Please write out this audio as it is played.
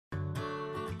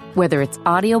Whether it's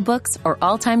audiobooks or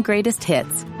all-time greatest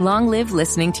hits, long live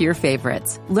listening to your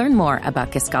favorites. Learn more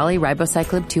about Kisqali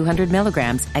Ribociclib 200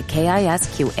 milligrams at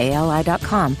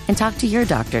KISQALI.com and talk to your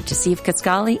doctor to see if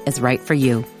Kisqali is right for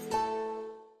you.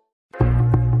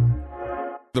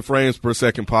 The Frames Per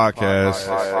Second podcast.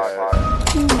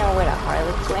 You know what a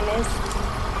harlequin is?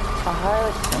 A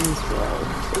harlequin's role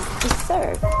is to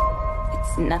serve.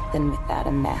 It's nothing without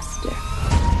a master.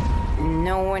 And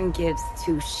no one gives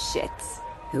two shits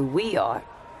who we are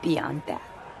beyond that.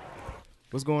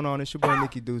 What's going on? It's your boy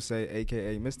Nikki Duce,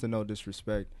 a.k.a. Mr. No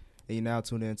Disrespect, and you now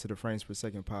tune in to the Frames Per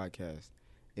Second podcast.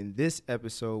 In this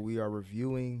episode, we are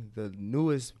reviewing the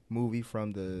newest movie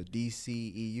from the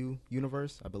DCEU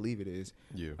universe, I believe it is,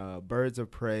 Birds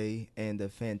of Prey and the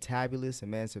Fantabulous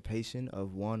Emancipation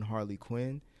of One Harley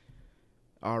Quinn.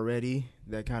 Already,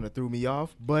 that kind of threw me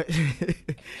off, but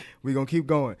we're going to keep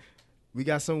going. We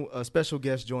got some special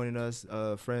guest joining us,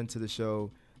 a friend to the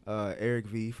show, Eric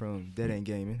V from Dead Ain't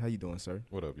Gaming. How you doing, sir?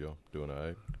 What up, y'all? Doing all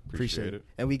right. Appreciate it.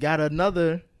 And we got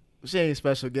another, she ain't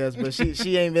special guest, but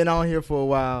she ain't been on here for a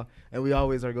while, and we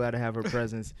always are glad to have her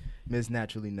presence, Miss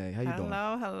Naturally Nay. How you doing?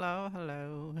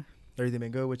 Hello. Everything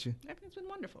been good with you? Everything's been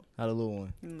wonderful. How the little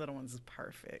one? The little one's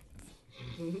perfect.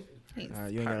 You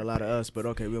ain't got a lot of us, but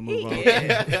okay, we'll move on.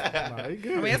 I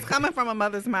mean, it's coming from a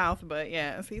mother's mouth, but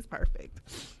yes, he's perfect.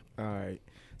 All right.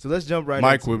 So let's jump right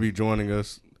Mike into will be joining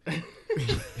us.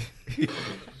 Yeah,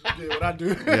 what I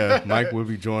do. Yeah, Mike will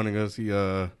be joining us. He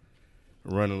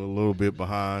running a little bit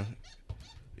behind.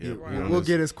 Yeah, we'll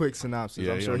get his quick synopsis.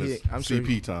 Yeah, I'm sure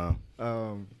CP time.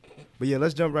 But yeah,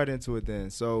 let's jump right into it then.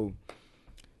 So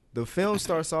the film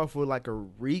starts off with like a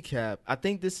recap. I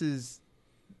think this is,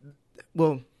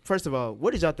 well, first of all,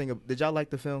 what did y'all think of? Did y'all like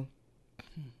the film?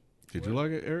 Did you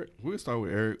like it, Eric? We'll start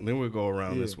with Eric, then we'll go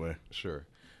around this way. Sure.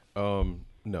 No,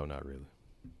 not really.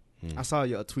 I saw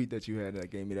a tweet that you had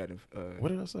that gave me that. What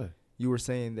did I say? You were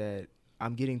saying that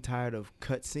I'm getting tired of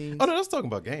cutscenes. Oh, no, I was talking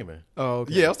about gaming. Oh,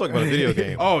 okay. Yeah, I was talking about a video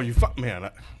game. Oh,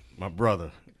 man, my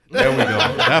brother. There we go.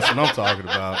 That's what I'm talking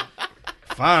about.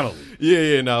 Finally.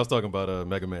 Yeah, no, I was talking about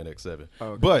Mega Man X7.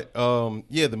 Okay. But,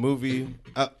 the movie,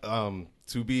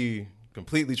 to be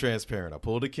completely transparent, I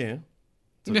pulled a Ken,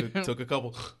 took a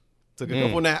couple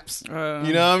naps. You know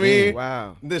what I mean?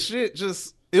 Wow. The shit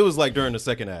just, it was like during the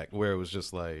second act where it was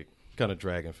just like kind of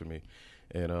dragging for me.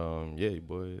 And,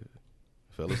 boy,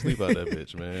 fell asleep out that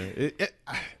bitch, man.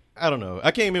 I don't know.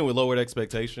 I came in with lowered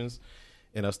expectations,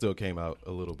 and I still came out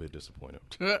a little bit disappointed.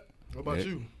 What about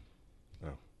you?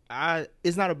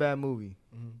 It's not a bad movie,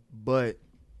 but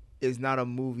it's not a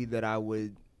movie that I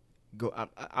would go.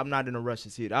 I'm not in a rush to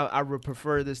see it. I would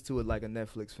prefer this to like a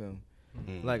Netflix film.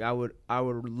 Mm-hmm. Like I would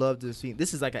love to see.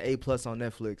 This is like an A+ on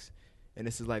Netflix, and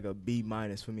this is like a B-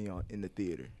 for me in the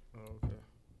theater. Oh, okay.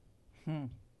 All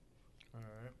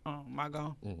right. Oh, my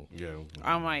go. Yeah.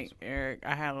 I'm like Eric.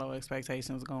 I had low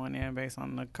expectations going in based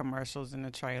on the commercials and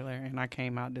the trailer, and I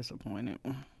came out disappointed.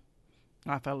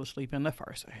 I fell asleep in the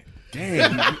first act.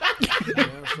 Damn.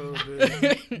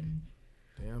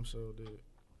 Damn so did.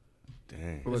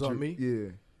 Dang. Is it on me?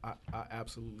 Yeah. I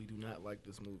absolutely do not like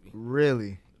this movie.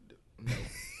 Really? No.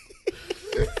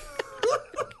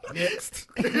 Next.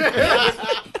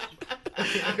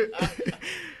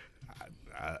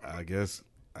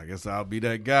 I guess I'll be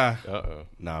that guy. Uh-oh.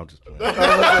 No, I'm just playing.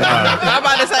 I'm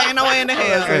about to say ain't no way in the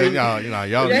hell. Hey, y'all.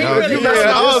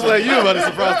 I was like, you about to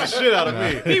surprise the shit out of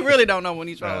me. He really don't know when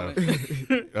he's trolling.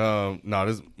 No,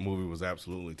 this movie was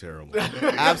absolutely terrible.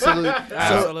 Absolutely.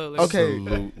 Absolutely. Okay.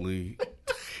 Absolutely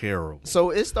terrible.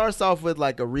 So it starts off with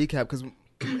like a recap because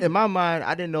in my mind,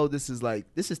 I didn't know this is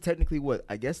technically what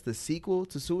I guess the sequel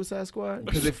to Suicide Squad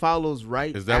because it follows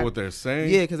right. Is that what they're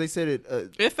saying? Yeah, because they said it.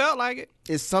 It felt like it.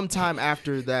 It's sometime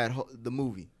after that the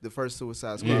movie, the first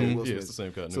Suicide Squad. With Will Yeah, Smith. it's the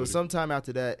same continuity. So sometime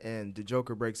after that, and the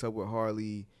Joker breaks up with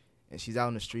Harley, and she's out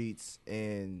in the streets,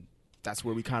 and that's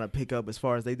where we kind of pick up as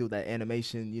far as they do that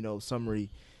animation,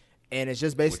 summary. And it's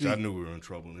just basically. Which I knew we were in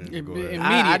trouble. Then. Go ahead.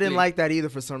 I didn't like that either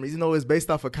for some reason. Even though it's based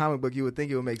off a comic book, you would think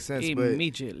it would make sense,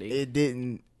 Immediately. but it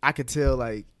didn't. I could tell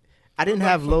I didn't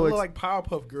have low. Like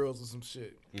Powerpuff Girls or some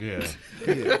shit. Yeah.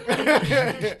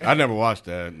 I never watched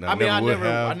that.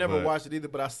 I never watched it either,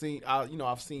 but I've seen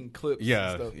clips.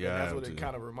 Yeah, and stuff, yeah, and that's what it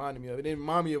kind of reminded me of. It didn't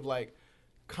remind me of like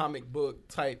comic book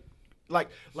type, like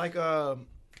The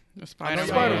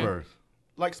Spider-Verse.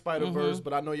 like Spider-Verse,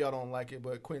 but I know y'all don't like it.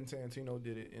 But Quentin Tarantino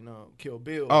did it in Kill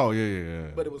Bill. Oh yeah.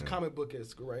 But it was comic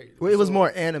book-esque, right? Well, it was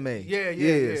more anime.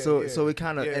 Yeah. So it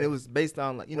kind of yeah. and it was based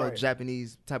on Right.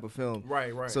 Japanese type of film.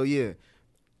 Right. So yeah,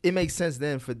 it makes sense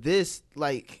then for this.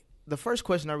 Like the first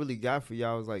question I really got for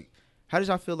y'all was like, how did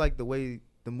y'all feel like the way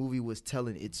the movie was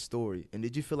telling its story, and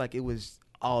did you feel like it was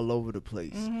all over the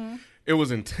place. Mm-hmm. It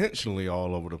was intentionally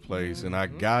all over the place, and I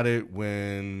got it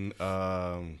when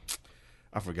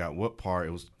I forgot what part.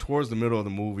 It was towards the middle of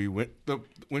the movie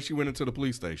when she went into the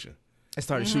police station. I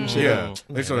started shooting shit. Yeah,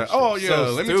 they said, "Oh yeah,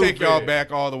 So let me take y'all stupid.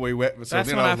 back all the way wet." So That's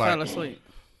then when I I was like, fell asleep.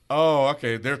 "Oh,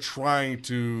 okay." They're trying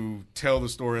to tell the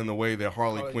story in the way that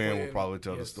Harley Harley Quinn Quinn, would probably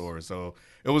tell the yes. story. So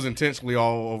it was intentionally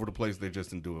all over the place. They just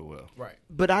didn't do it well. Right.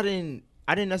 But I didn't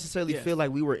necessarily Yes. feel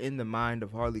like we were in the mind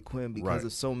of Harley Quinn because Right.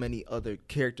 of so many other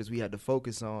characters we had to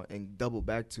focus on and double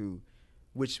back to,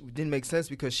 which didn't make sense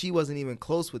because she wasn't even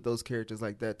close with those characters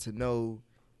like that to know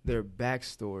their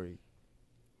backstory.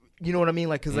 You know what I mean?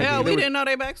 Like, cause like Yeah, they we were- didn't know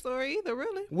their backstory either,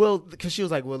 really. Well, because she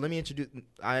was like, "Well, let me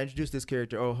introduce this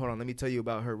character. Oh, hold on, let me tell you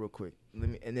about her real quick."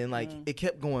 And then like it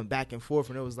kept going back and forth,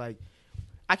 and it was like,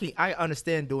 I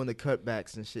understand doing the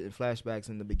cutbacks and shit and flashbacks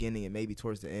in the beginning and maybe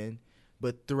towards the end,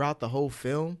 but throughout the whole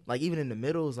film, like even in the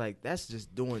middle, it's like that's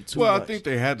just doing too Well, much. I think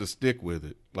they had to stick with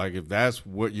it. Like if that's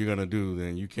what you're gonna do,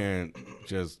 then you can't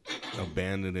just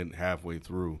abandon it halfway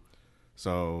through.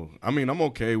 So, I mean, I'm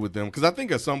okay with them because I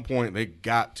think at some point they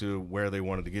got to where they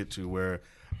wanted to get to where,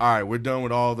 all right, we're done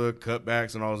with all the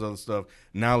cutbacks and all this other stuff.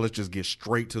 Now let's just get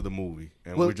straight to the movie,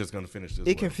 and Well, we're just going to finish this.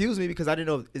 it confused me because I didn't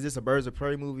know, is this a Birds of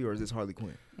Prey movie or is this Harley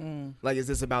Quinn? Like, is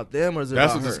this about them or is it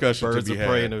That's a about her? discussion Birds to of be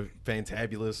Prey had. and a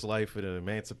fantabulous life and an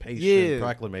emancipation Yeah.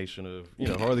 proclamation of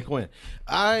Harley Quinn.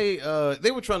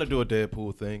 They were trying to do a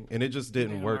Deadpool thing and it just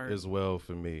didn't work as well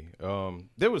for me.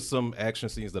 There was some action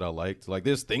scenes that I liked. Like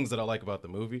there's things that I like about the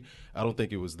movie. I don't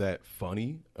think it was that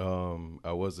funny.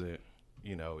 I wasn't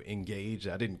engaged.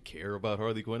 I didn't care about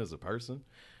Harley Quinn as a person.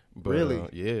 But, Really?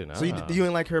 yeah. Nah. So you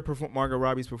didn't like her Margot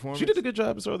Robbie's performance? She did a good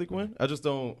job as Harley Quinn. I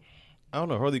don't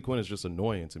know. Harley Quinn is just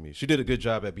annoying to me. She did a good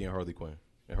job at being Harley Quinn,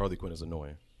 and Harley Quinn is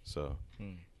annoying. So,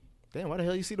 Damn, why the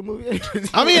hell you see the movie?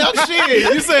 I mean, I'm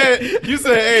shit. You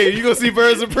said, hey, you gonna see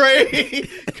Birds of Prey?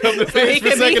 Come to Finish for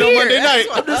could be second on here. Monday night.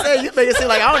 I'm just saying, you make it seem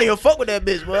like I don't even fuck with that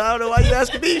bitch, but I don't know why you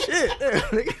asking me shit.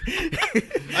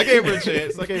 I gave her a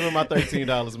chance. I gave her my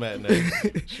 $13 matinee.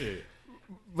 Shit.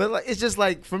 But like, it's just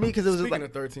like for me because it was just Speaking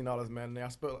like of $13 matinee, I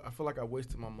feel like I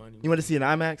wasted my money. you want to see an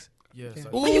IMAX. Yes.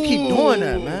 Why you keep doing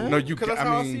that, man? No, you. Because that's I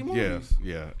how I mean, see movies.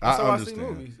 yeah. That's how I see understand.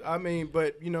 movies. I mean,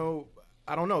 but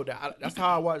I don't know. That's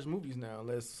how I watch movies now,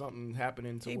 unless something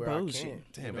happening to He where bullshit. I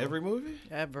can't. Damn, every movie?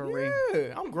 Every.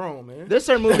 Yeah, I'm grown, man. There's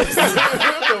certain movies. What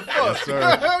the fuck? sir.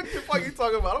 What the fuck you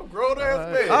talking about? I'm a grown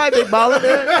ass man. All right, big baller.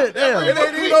 It Damn.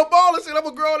 ain't even no ball and shit. I'm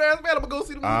a grown ass man. I'm gonna go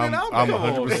see the movie now. I'm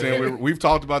 100%. We've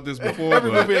talked about this before.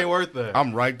 Every but movie ain't worth that.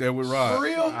 I'm right there with Rod. For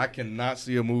real? I cannot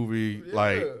see a movie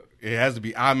like it has to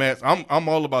be IMAX. I'm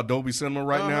all about Dolby Cinema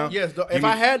right now. Yes, Give if me-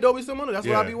 I had Dolby Cinema, that's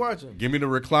yeah. what I'd be watching. Give me the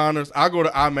recliners. I go to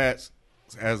IMAX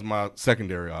as my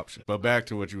secondary option. But back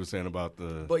to what you were saying about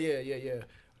the. But yeah.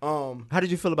 How did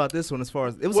you feel about this one? As far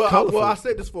as it was Well, colorful. I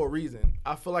said this for a reason.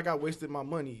 I feel like I wasted my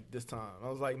money this time. I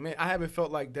was like, man, I haven't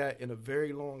felt like that in a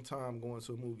very long time going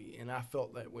to a movie, and I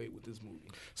felt that way with this movie.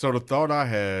 So the thought I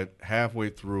had halfway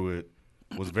through it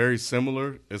was very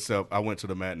similar, except I went to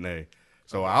the matinee.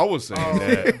 So I was saying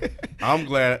that I'm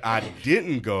glad I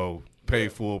didn't go pay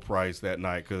full price that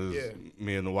night because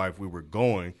me and the wife, we were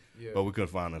going, but we couldn't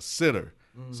find a sitter.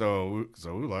 So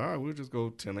we were like, all right, we'll just go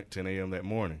 10 a.m. that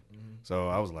morning. So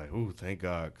I was like, ooh, thank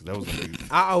God, because that was going to be.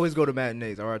 I always go to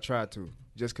matinees, or I try to,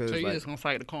 just because. So you like, just gonna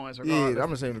fight the coins yeah, regardless. I'm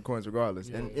gonna save the coins regardless,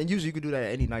 and usually you can do that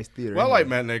at any nice theater. Well, I like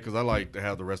anyway. matinee because I like to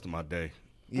have the rest of my day.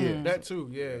 Yeah, That too,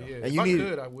 yeah. And If you I need-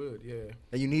 could, I would, yeah.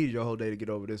 and you needed your whole day to get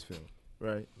over this film,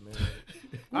 right?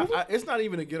 Man. It's not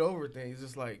even a get over thing. It's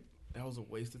just like, that was a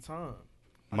waste of time.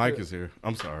 Mike is here.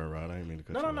 I'm sorry, Rod. I didn't mean to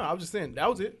cut you No. off. I was just saying, that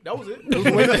was it. It was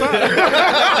a waste of time.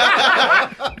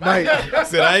 Mike,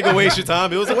 Said I ain't gonna waste your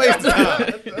time. It was a waste of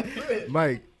time.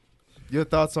 Mike, your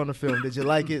thoughts on the film? Did you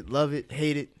like it, love it,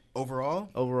 hate it? Overall,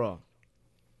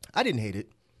 I didn't hate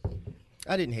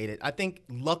it. I think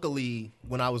luckily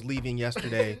when I was leaving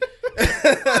yesterday,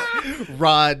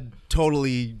 Rod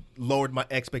totally lowered my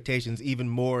expectations even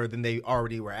more than they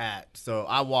already were at. So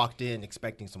I walked in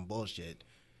expecting some bullshit.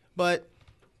 But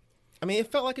I mean,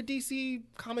 it felt like a DC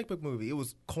comic book movie. It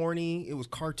was corny, it was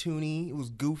cartoony, it was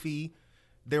goofy.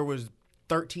 There was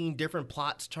 13 different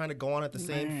plots trying to go on at the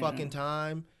same fucking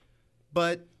time.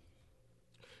 But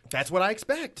that's what I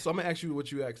expect. So I'm going to ask you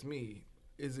what you asked me.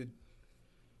 Is it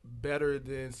better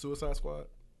than Suicide Squad?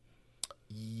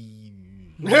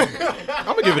 I'm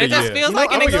gonna give it a It just yeah. feels like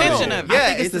an I'm gonna give it a extension yeah. of it. Yeah,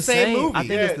 think it's the same movie. I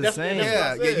think it's the that's- same. that's what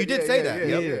I Yeah, said. you did say that.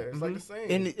 Yeah, Yep. it's like the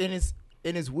same.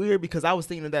 and it's weird because I was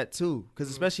thinking of that too, because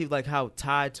especially like how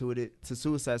tied to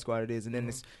Suicide Squad it is, and then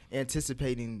it's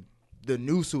anticipating the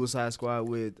new Suicide Squad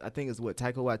with I think it's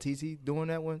Taika Waititi doing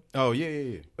that one Oh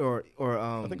yeah. or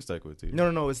I think it's Taika Waititi.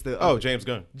 no it's the James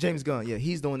Gunn. James Gunn, yeah,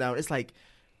 he's doing that one. It's like,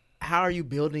 how are you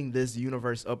building this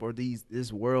universe up or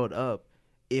this world up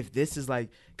if this is like,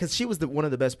 because she was one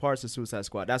of the best parts of Suicide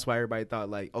Squad. That's why everybody thought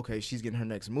like, okay, she's getting her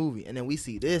next movie, and then we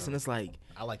see this and it's like,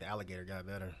 I like the alligator guy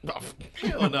better.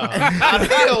 Hell no.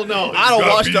 Hell no.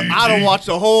 I don't watch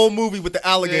the whole movie with the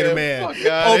alligator man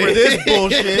over this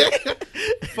bullshit.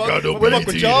 Fuck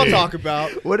what y'all talk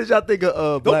about. what did y'all think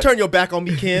of Don't turn your back on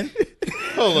me, Ken.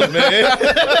 Hold on, man.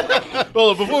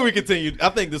 Hold on. Before we continue, I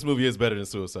think this movie is better than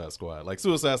Suicide Squad. Like,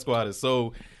 Suicide Squad is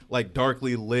so, like,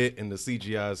 darkly lit, and the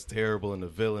CGI is terrible, and the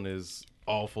villain is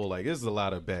awful. Like, there's a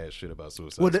lot of bad shit about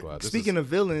Suicide Squad. Speaking of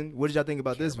villain, what did y'all think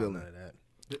about this villain?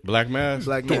 Black Mask.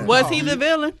 Black Mask. Was he the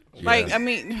villain? Like, I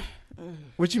mean,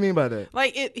 What you mean by that?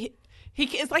 like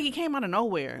it's like he came out of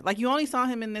nowhere. Like, you only saw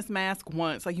him in this mask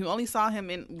once. Like, you only saw him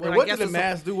in What did the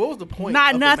mask do? What was the point?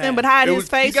 Not of the nothing, mask? but hide his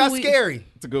face. He got who scary.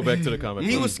 To go back to the comic.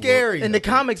 He book. was scary. In the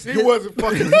comics, He wasn't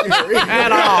fucking scary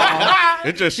at all.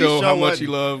 It just showed how sure much he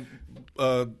loved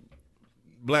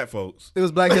black folks. It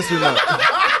was Black History Month.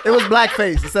 It was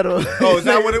blackface instead of. Oh, is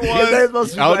that what it was? They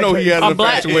supposed to be I don't know. He blackface. had an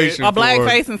infatuation A black for,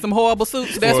 face and some horrible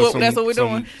suits. That's for what we're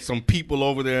doing. Some people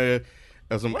over there,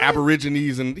 some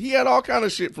Aborigines, and he had all kind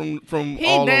of shit from He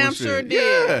all damn over sure shit.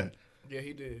 did. Yeah. Yeah,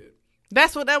 he did.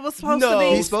 That's what that was supposed No. to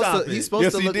be. He's supposed Stop to. it. He's supposed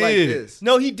Yes, to he look like did. this.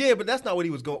 No, he did, but that's not what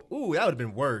he was going. Ooh, that would have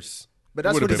been worse. But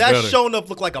that's Would've what. been That better. showing up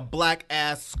looked like a black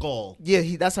ass skull. Yeah,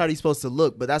 that's how he's supposed to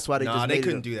look. But that's why they Nah, just they made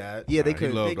couldn't him. do that. Yeah, they Nah, he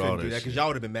couldn't. loved They couldn't all do that that because shit. y'all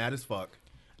would have been mad as fuck.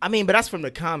 I mean, but that's from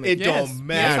the comic. It Yes. don't Yes,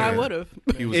 matter. I would have.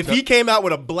 He was If he came out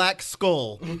with a black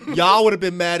skull, y'all would have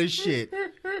been mad as shit,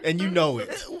 and you know it.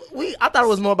 I thought it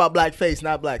was more about black face,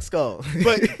 not black skull.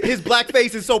 But his black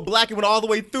face is so black it went all the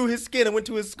way through his skin and went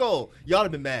to his skull. Y'all would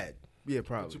have been mad. yeah, What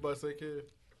probably. you about to say, kid?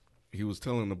 he was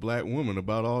telling the black woman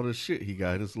about all the shit he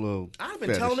got. His little. I've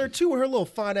been telling her too with her little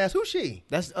fine ass. Who's she?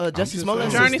 That's Jesse just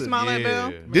Smollett's saying. Journey sister. Smollett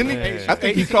Bell? Didn't he? Man. I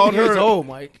think he called her. years old,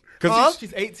 Mike. Cause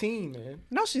She's 18, man.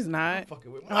 No, she's not.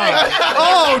 Fucking with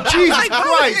Oh, Jesus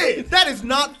Christ. That is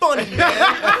not funny,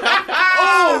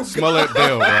 man. Smollett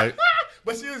Bell, right?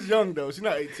 But she was young though. She's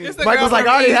not 18. It's the Mike girl was like,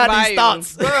 from I already East had Bayou. these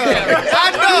thoughts.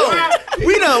 I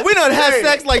know. We done had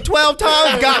sex like 12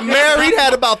 times, got married,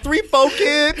 had about 3-4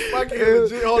 kids. Mike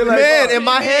is legit holding Man, that in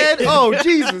my head, oh,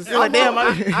 Jesus. You're like, damn,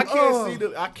 I can't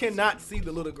see I cannot see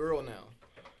the little girl now.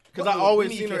 Because I always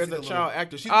What do you seen mean her you as a can't see the child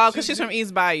actor. Oh, because she's from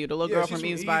East Bayou, the little girl she's from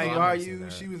East East Bayou. Bayou.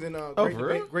 She was in for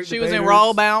real? Great She was in Debaters.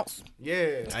 Roll Bounce.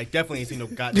 Yeah. I definitely ain't seen no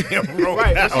goddamn roll.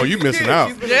 Right. but Oh, she's you a missing kid. out.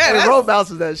 She's been- Yeah, Hey, road bounce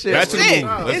was that shit. That's the Shit.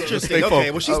 movie. Let's Interesting. stay Okay,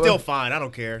 focused. well, she's still fine. I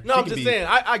don't care. No, She I'm could just be- saying.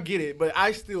 I get it, but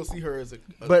I still see her as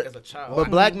But- as a child. But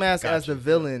Black Mask as the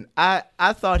villain, I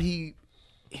thought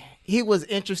he was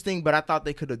interesting, but I thought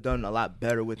they could have done a lot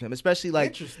better with him, especially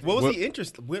like What was What- he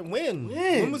interesting? When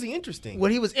was he interesting?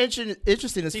 when he was interesting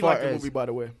as he far liked the as movie, by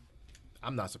the way.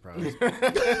 I'm not surprised. I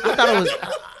thought it was.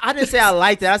 I didn't say I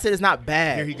liked it. I said it's not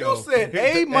bad. Here he You goes. said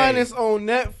Hey. A minus on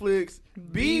Netflix,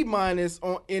 B minus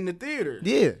on in the theater.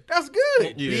 Yeah. That's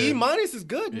good. B minus is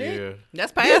good, Nick. Yeah.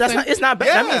 That's Yeah, passing. that's not. It's not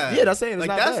bad. That means, that's saying it's like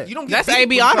not that's bad. you don't get That's beat AB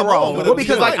when you honor come roll. home with Well, a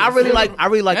because B like I minus. really like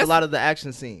a That's- lot of the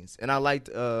action scenes, and I liked.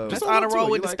 That's hold honor on to roll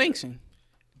it. with You like distinction.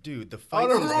 Dude, the fight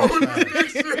scenes were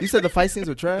trash. You said the fight scenes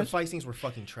were The trash. fight scenes were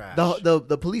fucking trash.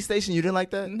 The police station, you didn't like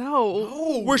that?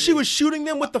 No. Where she was shooting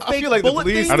them with the fake feel like the bullet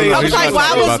police thing? I don't know. I was He's like, not why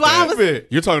talking was- about why that. was-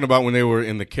 You're talking about when they were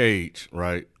in the cage,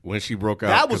 right? When she broke out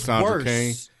That was Cassandra worse.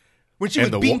 Cain. When she And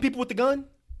was the beating wa- people with the gun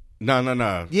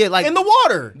No. Yeah, like in the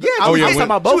water. Yeah, I Oh, was yeah, talking when-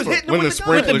 about she both was of hitting them. them When with the the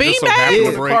gun. sprinkler With the just so beanbag? happened Yeah,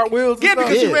 to the break. cartwheels. Yeah,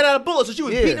 because she Yeah. ran out of bullets, so she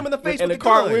was Yeah. beating him in the face and with the the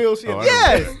gun. cartwheel. She Oh, I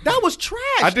Yes, that was trash.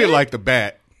 I did man. like the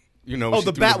bat. You know, when Oh, she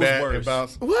the threw bat was and worse.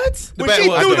 bounced. What? When bat she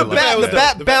was- threw I the did like bat,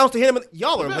 that. the bat bounced to hit him.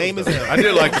 Y'all are lame as hell. I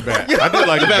did like the bat. I did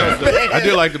like the bat. I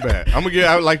did like the bat.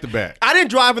 I like the bat. I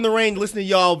didn't drive in the rain listening to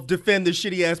y'all defend this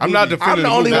shitty ass movie. I'm not defending I'm the the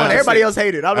only movie. one. I Everybody said- else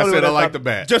hated. I'm the I only said one I that like the thought-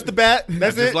 bat. Just the bat?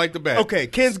 That's just it? like the bat. Okay,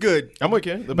 Ken's good. I'm with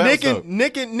Ken. The bat Nick was and, dope.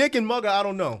 Nick and Mugga, I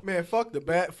don't know. Man, fuck the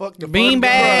bat. Fuck the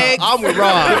Beanbag. I'm with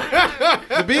Rob.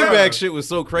 The beanbag shit was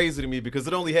so crazy to me because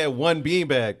it only had one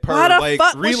beanbag per Why the like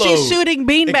fuck was reload. she shooting And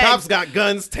beanbags? cops got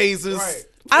guns, tasers, Right.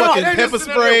 I don't- fucking They're pepper just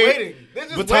sitting there spray, waiting. They're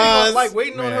just batons.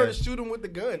 waiting on her Man. to shoot him with the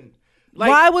gun.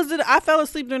 Why was it? I fell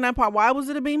asleep during that part. Why was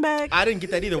it a beanbag? I didn't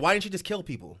get that either. Why didn't she just kill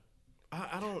people?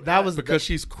 I don't. That was Because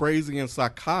she's crazy and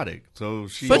psychotic. So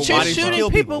she. But why you're did you shooting kill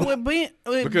people people? with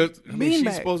Because I mean, she's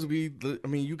beanbags. supposed to be. I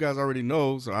mean, you guys already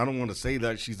know, so I don't want to say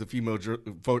that she's a female.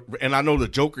 And I know the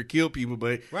Joker killed people,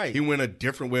 but Right. he went a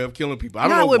different way of killing people. I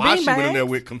don't Not know with why she went in beanbags. there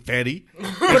with confetti.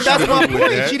 didn't But that's shoot my people with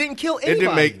point. that. She didn't kill It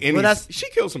didn't make anybody. any. Well, that's- she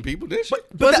killed some people, didn't she?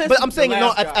 But I'm saying the no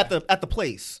last guy. at the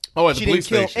place. Oh, at the she police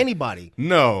didn't kill station. anybody.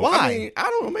 no. Why? I mean, I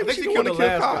don't know. Maybe I think she she didn't want to killed kill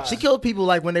the last cops. guy. She killed people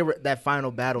like when they were that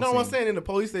final battle No, scene. I'm saying in the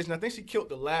police station, I think she killed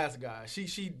the last guy.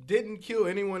 She didn't kill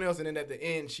anyone else, and then at the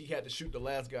end, she had to shoot the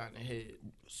last guy in the head.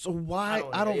 So why?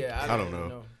 I don't know.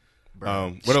 know.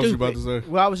 What else you about to say?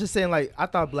 Well, I was just saying, like, I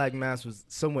thought Black Mass was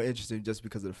somewhat interesting just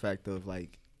because of the fact of,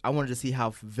 like, I wanted to see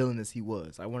how villainous he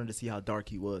was. I wanted to see how dark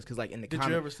he was. Because, like, in the Did comic,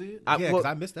 you ever see it? Yeah, because well,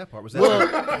 I missed that part. Was that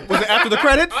was it after the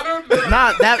credits?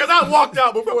 nah, that Because I walked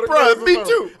out before the Bruh, credits me was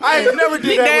too. over. I ain't never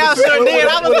did that. damn with a- sure with did. a-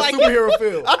 I was with a like- superhero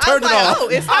film. I turned it off. Oh,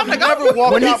 it's time to Never go.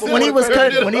 walked when out he before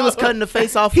the was cutting the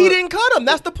face off. He of- didn't cut him.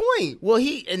 That's the point. Well,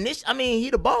 he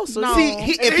the boss. So No. See,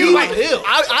 if he like, ew.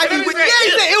 I And then he said,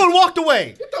 he said ill and walked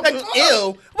away. Like,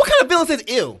 ill. What kind of villain says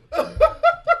ill?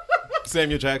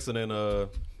 Samuel Jackson and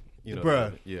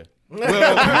Bruh. yeah.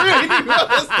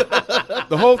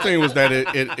 The whole thing was that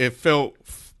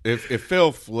it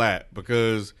fell flat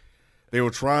because they were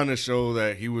trying to show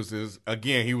that he was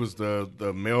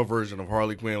the male version of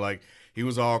Harley Quinn. Like, he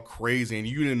was all crazy and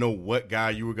you didn't know what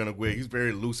guy you were gonna wear. He's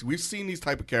very loose. We've seen these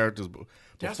type of characters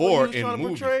That's before what he was in trying to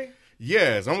movies. portray?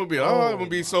 Yes, I'm gonna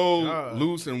be so God.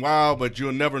 loose and wild, but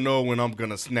you'll never know when I'm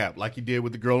gonna snap, like he did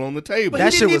with the girl on the table.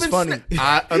 that he shit didn't was even funny.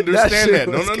 I understand shit that.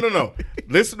 No, was no.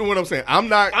 Listen to what I'm saying. I'm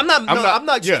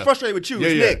not just frustrated with you.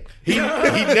 It's Nick. He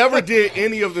never did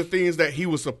any of the things that he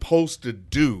was supposed to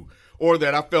do or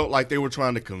that I felt like they were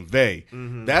trying to convey.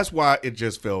 That's why it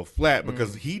just fell flat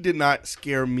because he did not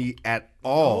scare me at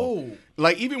all. No.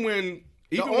 Like even when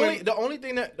The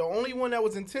only one that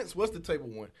was intense was the table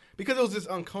one because it was just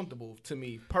uncomfortable to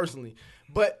me personally.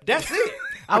 But that's it.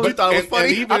 I thought it was and funny?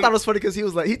 even- I thought it was funny because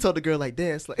he told the girl like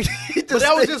dance, like. But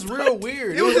that was just real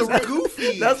weird. It was just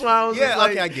goofy. That's why I was Yeah, just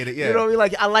like, okay, I get it, yeah. You know what I mean?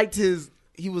 Like I liked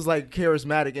he was like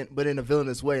charismatic, but in a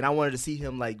villainous way, and I wanted to see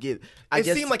him like get. It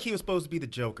seemed like he was supposed to be the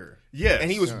Joker. Yes.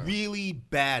 And he was really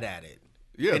bad at it.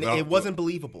 Yeah, And it wasn't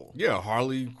believable. Yeah,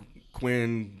 Harley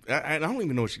Quinn. I don't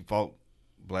even know if she fought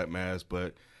Black Mask,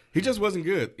 but he just wasn't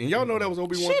good. And y'all know that was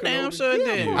Obi-Wan She Kenobi. damn sure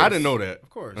did. I didn't know that, of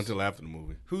course. until after the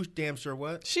movie. Who's damn sure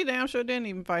what? She damn sure didn't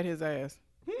even fight his ass.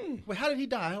 Wait, how did he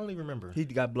die? I don't even remember. he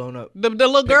got blown up. The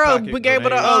little girl Pickpocket gave her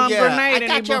grenade. the grenade. I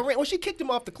got your ring. Well, she kicked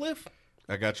him off the cliff.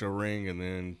 I got your ring, and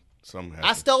then something happened.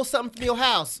 I stole something from your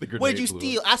house. grenade What'd you blew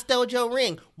steal? I stole your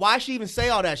ring. Why she even say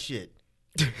all that shit?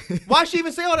 Why she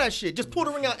even say all that shit? Just pull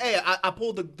the ring out. Hey, I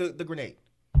pulled the grenade.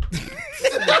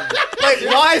 Like,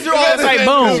 why is there all Say this?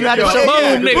 boom. You had to show,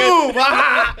 Boom, nigga. Boom.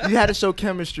 Ah. you had to show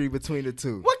chemistry between the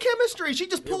two. What chemistry? She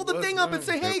just pulled the was thing up and nice.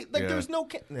 say, "Hey, like Yeah. there's no."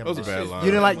 That was a bad line.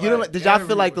 You didn't like. Did y'all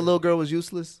feel like the little girl was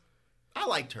useless? I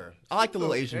liked her. I liked the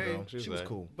little Asian Okay. girl. She was She was like-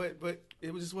 cool. But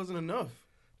it just wasn't enough.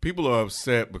 People are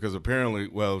upset because apparently,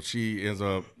 she ends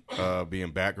up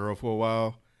being Batgirl for a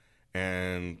while,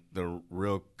 and the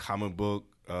real comic book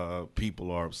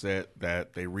people are upset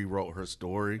that they rewrote her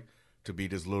story to be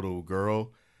this little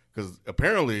girl because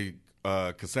apparently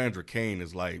Cassandra Cain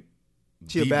is like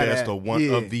She a the badass. best or one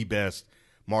Yeah. of the best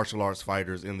martial arts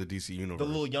fighters in the DC universe. The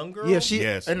little young girl. Yeah, she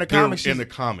Yes, in the they're comics. in she's- the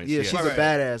comics, yeah, yes. she's Right. a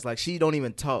badass. Like she don't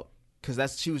even talk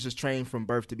because she was just trained from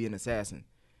birth to be an assassin,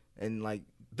 and like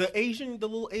the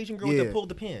little Asian girl Yeah. that pulled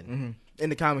the pin. in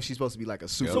the comics she's supposed to be like a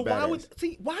super So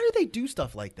badass. why do they do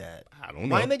stuff like that? I don't know.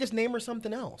 Why didn't they just name her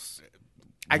something else?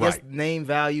 I guess Right. name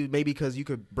value maybe because you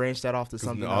could branch that off to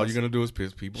something all else. you're gonna do is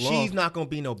piss people off. She's not gonna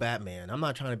be no Batman. I'm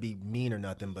not trying to be mean or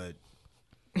nothing, but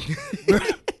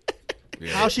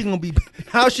Yeah. how's she gonna be?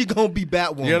 How's she gonna be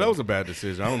Batwoman? Yeah, that was a bad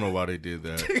decision. I don't know why they did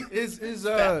that. Is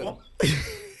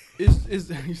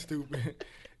he's stupid.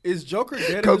 Is Joker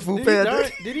dead? Kung Fu Panda.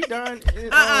 Did he die?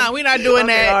 We're not doing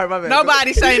Okay, that. all right, my bad.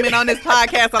 Nobody shaming on this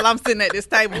podcast while I'm sitting at this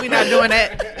table. We're not doing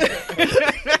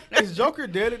that. Is Joker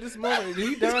dead at this moment? Did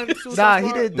he die in the Suicide Nah,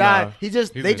 Squad? he didn't die. Nah, He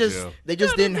just he's they in just jail. they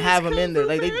just didn't have him in there.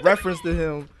 Like they referenced to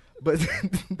him, but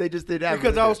they just didn't have him.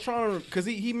 Because in I was there. trying to, because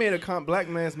he made a Black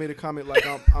Man's made a comment like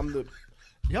I'm the.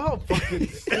 Y'all fucking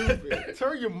stupid.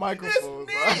 Turn your microphones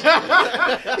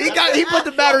off. he put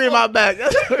the battery in my back.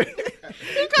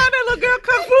 You called that little girl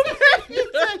Kung Fu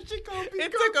Panda?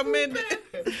 It took a minute.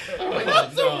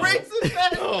 That's a racist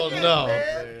ass Oh shit, no.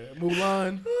 man.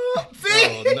 Mulan.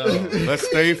 See? Oh no. Let's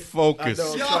stay focused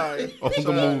I'm sorry. on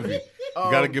the movie. You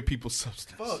gotta give people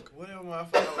substance. Fuck. What am I?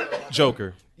 forgot.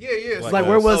 Joker. Yeah. It's Like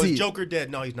where was So he? is Joker dead?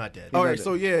 No, he's not dead. All right,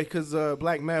 so yeah, because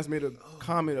Black Mass made a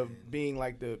comment of being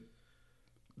like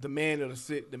the man of the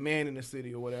city, the man in the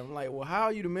city or whatever. I'm like, well, how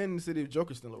are you the man in the city if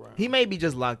Joker's still around? He may be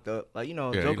just locked up. Like Yeah,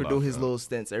 he Joker do locked his up. little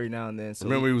stints every now and then. So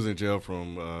Remember, he was in jail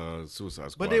from Suicide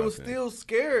Squad. but they I was think. still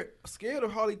scared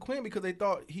of Harley Quinn because they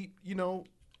thought he,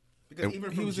 Because And-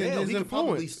 even he from was in jail, his he could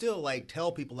probably influence. still like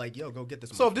tell people like, "Yo, go get this."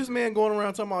 So if motherfucker. this man going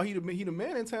around talking about he the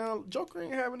man in town, Joker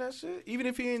ain't having that shit. Even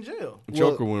if he in jail.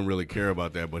 Joker wouldn't really care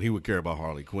about that, but he would care about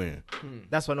Harley Quinn.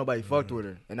 That's why nobody fucked with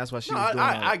her, and that's why she No, was doing.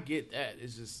 I get that.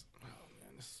 It's just.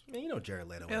 Man, you know Jared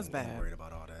Leto It was wasn't bad. worried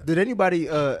about all that. Did anybody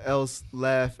else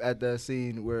laugh at that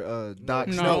scene where Doc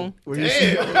No. Snow? Where you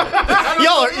see, Y'all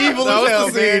are evil That as was hell,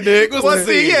 the scene, man. Nick. What's What the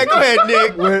scene? scene? Yeah, go ahead,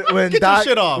 Nick. when Get Doc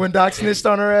your shit off. when Doc snitched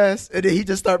on her ass, and then he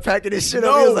just started packing his shit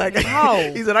up. He was like,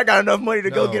 no. he said, "I got enough money to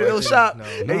go No, get a I little didn't. shop." No.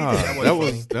 And he Nah,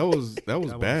 just- that was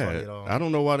funny bad. at all. I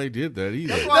don't know why they did that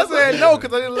either. I said no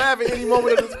because I didn't laugh at any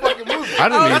moment of this fucking movie. I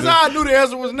didn't That's either. how I knew the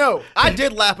answer was no. I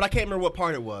did laugh, but I can't remember what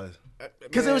part it was.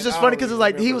 Because it was just Man, I funny. don't Because it was even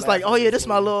like he remember was like, laughing "Oh yeah,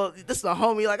 at this my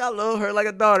homie. Like I love her like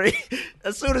a daughter."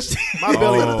 As soon as My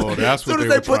belly, Oh, that's as soon what as they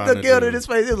they were put trying the to gun do. in his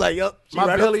face, he was like, "Yup, she my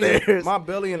right belly, upstairs." my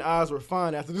belly and eyes were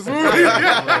fine after this.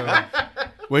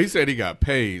 Well, he said he got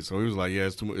paid, so he was like, "Yeah,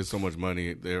 it's so much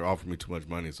money. They're offering me too much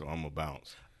money, so I'm gonna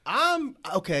bounce." I'm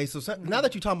okay. So now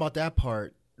that you're talking about that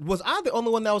part, was I the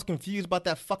only one that was confused about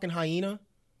that fucking hyena?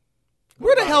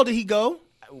 Where the hell did he go?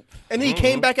 And then he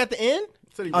came back at the end.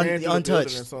 Said he ran through the building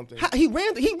untouched. or something. He ran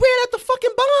at the fucking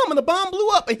bomb, and the bomb blew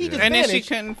up, and he just And then vanished.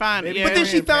 she couldn't find it. But Yeah, But then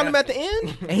she ran found him past at the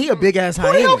end. And he a big ass Who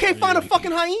the hell hyena. can't find a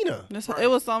fucking hyena? it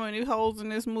was so many holes in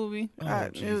this movie.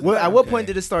 It was At what Okay. point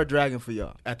did it start dragging for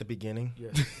y'all? At the beginning,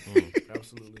 Yeah,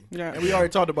 absolutely. Yeah. And we already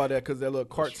talked about that because that little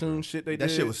cartoon shit they that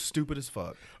did. shit was stupid as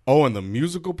fuck. Oh, and the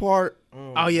musical part.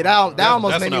 Oh yeah, that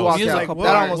almost that's made when me I walk was out. musical That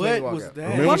part. almost made me What walk was out. that?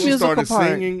 Remember What when she musical started part?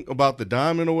 singing about the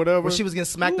diamond or whatever? When she was getting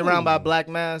smacked around by a black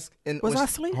mask, and Was when I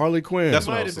she- asleep? Harley Quinn. That's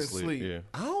when Might I was have been asleep. asleep.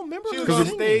 Yeah. I don't remember She her was on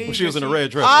singing. stage. When she was in a and red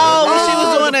dress. Oh, right? she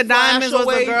was doing the the diamonds was the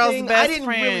flash girl's away best thing. I didn't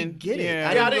friend. really get it. Yeah. Yeah,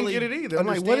 I didn't didn't really get it either. I'm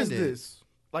like, what is understand it. this?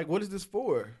 Like, what is this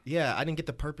for? Yeah, I didn't get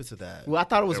the purpose of that. well, I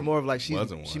thought it was There more of like she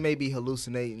wasn't one. may be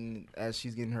hallucinating as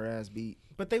she's getting her ass beat.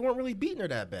 But they weren't really beating her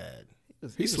that bad.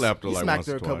 He slapped her he like smacked once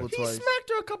her or a couple twice. He twice. smacked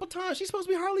her a couple times. She's supposed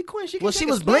to be Harley Quinn. She Well, she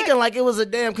was blinking blinking like it was a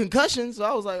damn concussion, so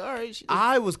I was like, all right. She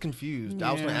I was confused.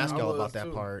 I was going to Yeah. ask I y'all was about that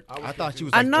too. part. I was I thought she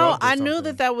was. I Like, know. drugged or I knew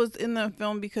something. that was in the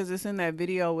film because it's in that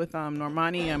video with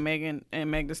Normani and Megan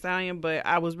and Meg Thee Stallion. But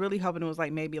I was really hoping it was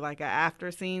like maybe like an after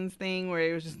scenes thing where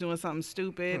it was just doing something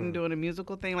stupid and doing a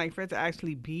musical thing, like for it to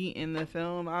actually be in the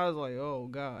film. I was like, oh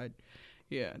god,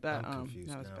 yeah, that I'm confused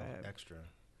that was now. bad. Extra.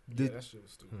 Yeah, that shit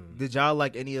was stupid. Did y'all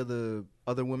like any of the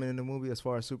other women in the movie as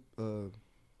far as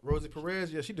Rosie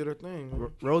Perez, yeah, she did her thing. Man.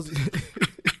 Rosie?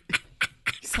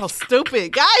 So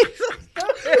stupid, guys.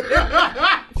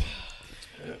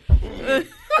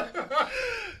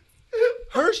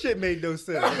 Her shit made no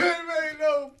sense. It made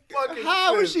no fucking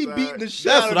How is she sense, beating the alright. shit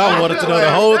That's out what of I her? wanted to know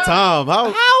the whole time.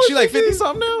 How How she is like she 50 beating-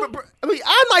 something now? I mean,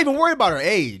 I'm not even worried about her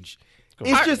age.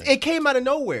 It's just it came out of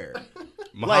nowhere.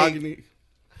 Mahogany.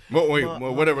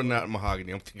 Whatever, not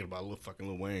Mahogany. I'm thinking about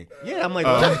Lil Wayne. Yeah, I'm like,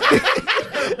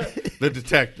 The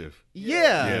detective.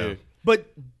 yeah. Yeah. But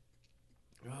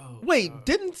wait,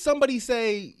 didn't somebody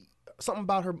say something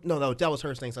about her? No, that was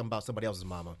her saying something about somebody else's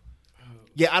mama.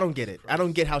 Yeah, I don't get it. I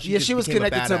don't get how she. Yeah, just she was became a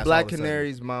connected to badass Black all of a sudden.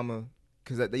 Canary's mama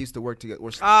because they used to work together. Oh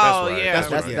right. yeah,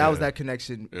 That's right. That was that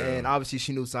connection, Yeah. and obviously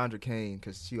she knew Sandra Kane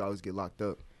because she always get locked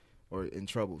up or in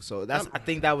trouble. So I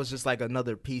think that was just like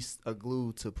another piece of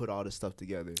glue to put all this stuff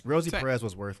together. Rosie Sa- Perez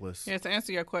was worthless. Yeah, to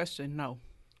answer your question, no.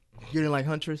 You didn't like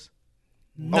Huntress?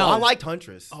 Oh, I liked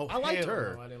Huntress. Oh, I liked hell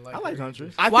her. no, I didn't like I her like either.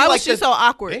 Huntress. I Why feel was like she that- so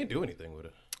awkward? They didn't do anything with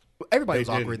it. Everybody They was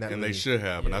awkward didn't, in that and movie. they should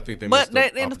have, and I think they But missed they,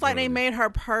 the it's like they opportunity. made her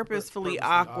purposefully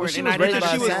awkward, she and was I didn't raised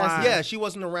by She was, understand. assassins. yeah, she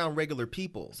wasn't around regular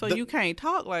people. So The- you can't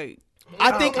talk like.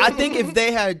 I think if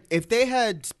they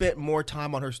had spent more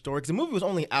time on her story, because the movie was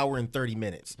only an hour and 30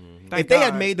 minutes. Thank If they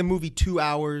had God. made the movie 2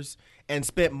 hours and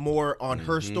spent more on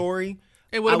her story,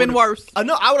 It would have been worse.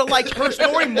 No, I would have liked her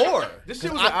story more. This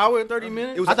shit was an hour and 30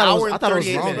 minutes. It was I an thought it was- hour I and thought it was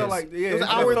 38 longer. minutes. Like, yeah, it was an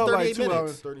it hour and felt 38 like 2 hours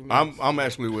minutes. and 30 minutes. I'm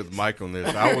actually with Mike on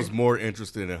this. I was more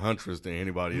interested in Huntress than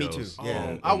anybody Me else. too, yeah.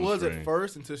 on I the was screen. at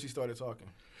first until she started talking.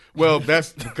 Well,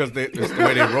 that's because that's the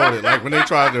way they wrote it. Like when they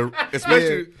tried to,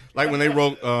 especially like when they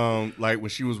wrote, like when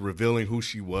she was revealing who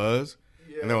she was,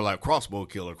 and they were like crossbow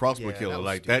killer. Yeah, that was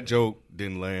Like stupid. that joke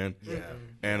didn't land. Yeah.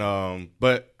 And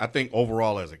but I think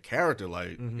overall as a character,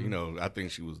 like you know, I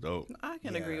think she was dope. I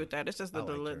can agree with that. It's just I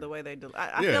liked her. the way they do.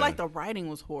 I Yeah. feel like the writing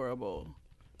was horrible.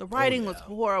 The writing was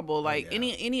horrible. Like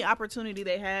any opportunity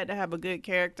they had to have a good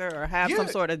character or have some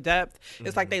sort of depth,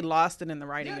 it's like they lost it in the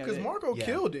writing. Yeah, of because it. Margot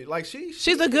killed it. Like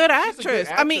she's a good actress.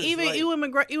 I mean, even like, Ewan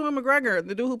McGregor,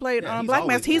 the dude who played he's Black always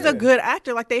Mask, he's good. a good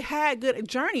actor. Like they had good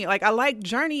Journey. Like I liked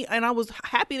Journey, and I was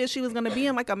happy that she was going to be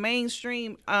in like a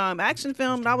mainstream action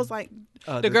film. And I was like,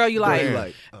 the girl you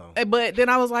like. But then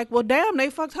I was like, well, damn, they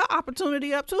fucked her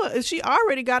opportunity up too. And she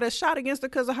already got a shot against her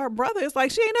because of her brother. It's like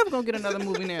she ain't never gonna get another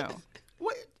movie now.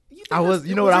 What? You think I was-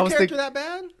 you know what I was character thinking- that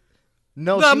bad?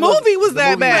 No, The she wasn't- movie was the that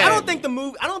movie bad. I don't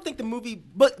think the movie.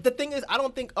 But the thing is, I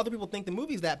don't think other people think the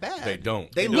movie's that bad. They don't.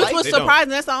 They They Which like was They don't. surprising.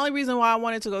 That's the only reason why I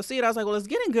wanted to go see it. I was like, well, it's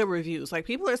getting good reviews. Like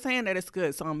people are saying that it's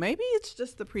good. So maybe it's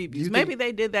just the previews. think- Maybe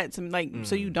they did that to like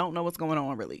so you don't know what's going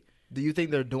on really. Do you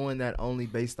think they're doing that only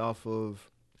based off of?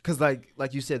 Because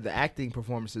like you said, the acting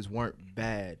performances weren't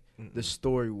bad. The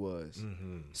story was.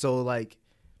 So like,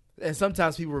 and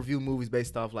sometimes people review movies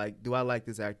based off like, do I like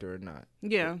this actor or not?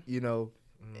 Yeah. You know,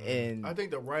 and I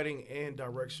think the writing and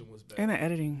direction was bad. And the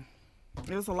editing.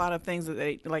 There's a lot of things that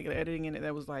they like the editing in it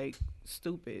that was like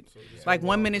stupid. Like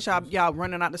 1 minute y'all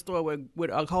running out the store with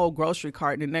a whole grocery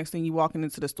cart, and the next thing you walking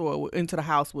into the store into the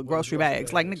house with grocery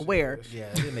bags. Like nigga, where? Yeah,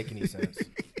 it didn't make any sense.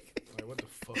 Like, what the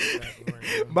fuck is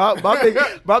happening right now?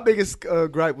 my biggest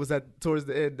gripe was that towards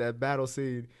the end, that battle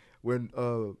scene when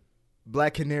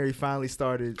Black Canary finally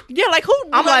started. Yeah, like who?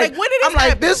 I'm like, when did this I'm like,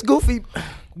 happen? this goofy.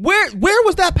 Where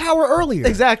was that power earlier?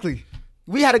 Exactly.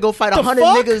 We had to go fight 100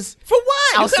 fuck? niggas For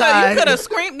what? outside. You could have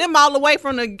screamed them all the way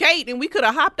from the gate, and we could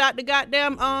have hopped out the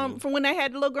goddamn from when they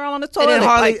had the little girl on the toilet.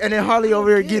 And then Harley over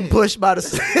here getting pushed by the.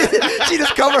 She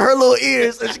just covered her little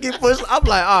ears and she get pushed. I'm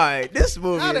like, all right, this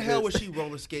movie. How the is hell just- was she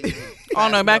roller skating? Oh,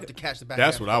 no, back- to catch the back.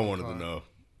 That's of what that I wanted car. to know.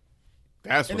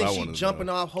 That's And what then I she wanted jumping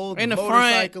to know. off, holding In the the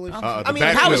front. motorcycle. And The I mean,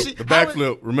 how was she? backflip. The how was-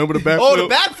 backflip. Remember the backflip? Oh,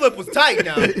 the backflip was tight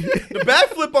now. The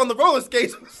backflip on the roller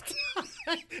skates was tight.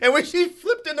 And when she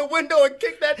flipped in the window and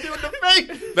kicked that dude in the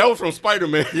face. That was from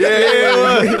Spider-Man.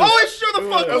 Oh, it sure the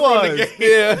fuck was.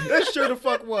 Yeah. It sure the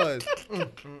fuck was.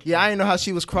 Yeah, I didn't know how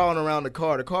she was crawling around the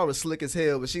car. The car was slick as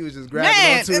hell, but she was just grabbing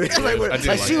Man, onto it. I did like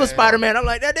like she that. was Spider-Man. I'm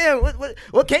like, damn,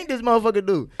 what can't this motherfucker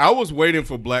do? I was waiting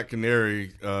for Black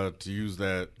Canary to use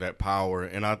that power,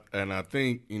 and I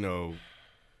think, you know,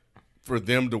 for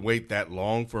them to wait that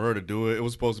long for her to do it, it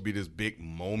was supposed to be this big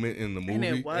moment in the movie,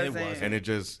 And it wasn't. and it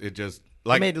just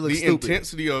like made it look the stupid.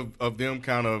 intensity of them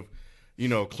kind of, you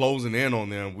know, closing in on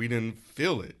them. We didn't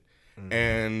feel it,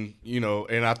 and you know,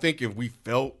 and I think if we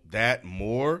felt that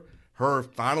more, her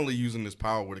finally using this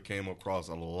power would have came across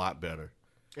a lot better.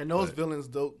 And those villains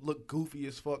don't look goofy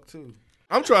as fuck too.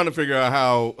 I'm trying to figure out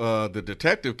how the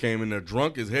detective came in there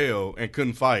drunk as hell and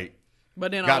couldn't fight.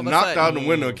 But then all Got of a knocked sudden, out the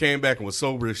window and came back and was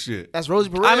sober as shit. That's Rosie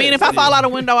Perez. I mean, if I fall out a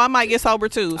window, I might get sober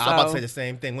too. So. I was about to say the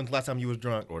same thing. When's the last time you was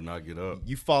drunk? Or not get up.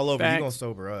 You fall over, Facts. you gonna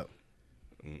sober up.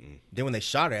 Then when they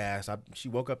shot her ass, she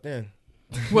woke up then.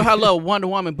 with her little Wonder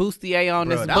Woman bustier on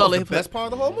Bro, this that bullet. was the best part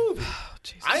of the whole movie.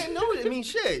 Jesus. I didn't know it. I mean,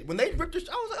 shit. When they ripped her,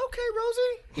 I was like, okay,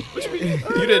 Rosie. What you mean?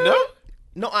 You didn't know?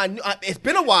 No, I knew. It's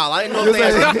been a while. I didn't know if they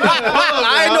had,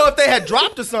 I didn't know if they had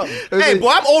dropped or something. Hey, boy,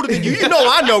 I'm older than you. You know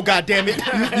I know, goddammit.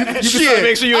 You Shit.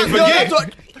 Make sure you ain't forget.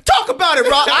 Talk about it,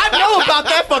 Rob. I know about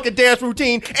that fucking dance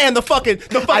routine and the fucking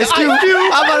Ice Cube.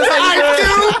 I'm about to say, Ice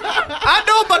Cube. I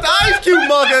know about the Ice Cube,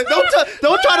 mugger.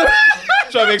 Don't try to.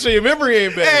 Try to make sure your memory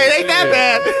ain't bad. Hey, it ain't that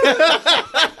bad.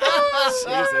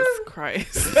 Jesus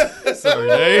Christ. Sorry,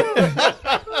 Dave.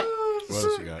 What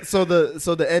else you got?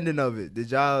 so the ending of it,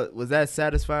 was that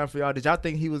satisfying for y'all? Did y'all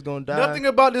think he was gonna die? Nothing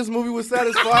about this movie was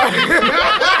satisfying.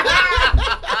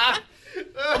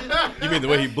 You mean the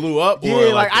way he blew up? Yeah,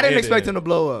 Or like I didn't the expect him ending? to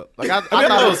blow up. Like I I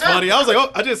thought it was funny. I was like,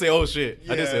 oh, I did say, oh shit.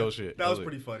 I did say, oh shit. That was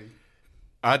pretty funny.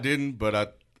 I didn't, but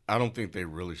I don't think they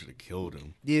really should have killed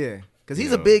him. yeah, because he's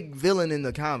Yeah. a big villain in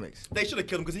the comics. They should have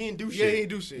killed him because he didn't do shit. Yeah, he didn't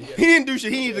do shit. Yeah. He didn't do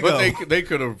shit. He needed to But go. they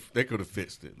could have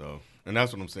fixed it though, and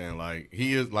that's what I'm saying. Like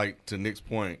he is, like, to Nick's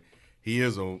point, he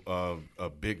is a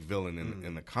big villain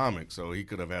in the comics, so he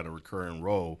could have had a recurring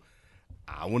role.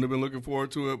 I wouldn't have been looking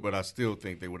forward to it, but I still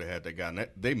think they would have had that guy. And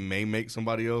they may make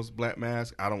somebody else Black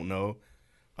Mask. I don't know.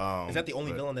 Is that the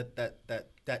only but- villain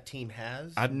that team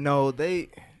has? No, they.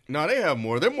 No, they have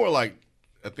more. They're more like,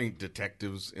 I think,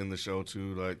 detectives in the show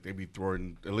too. Like they be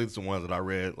throwing, at least the ones that I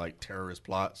read, like terrorist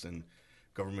plots and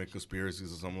government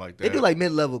conspiracies or something like that. They do like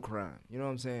mid-level crime. You know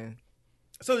what I'm saying?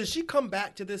 So did she come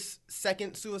back to this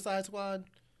second Suicide Squad?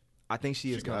 I think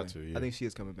she is got coming. to, yeah. I think she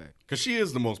is coming back. because she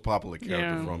is the most popular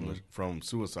character Yeah. from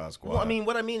Suicide Squad. Well, I mean,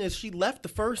 what I mean is she left the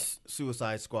first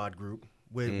Suicide Squad group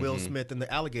with Will Smith and the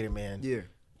Alligator Man. Yeah.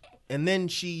 And then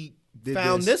she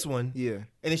found this one, Yeah.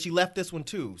 and then she left this one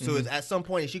too. So it's at some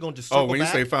point, is she gonna just Oh, circle when you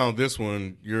back? say found this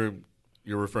one, you're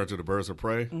referring to the Birds of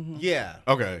Prey? Yeah.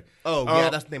 Okay. Oh, yeah,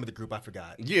 that's the name of the group. I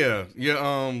forgot. Yeah.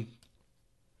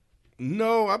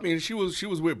 No, I mean she was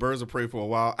with Birds of Prey for a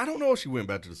while. I don't know if she went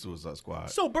back to the Suicide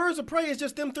Squad. So Birds of Prey is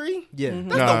just them three? Yeah.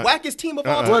 That's Nah. the wackest team of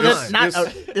all Well, time. there's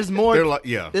not. There's more. They're like,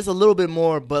 yeah. There's a little bit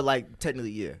more, but like technically,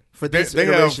 yeah. For this They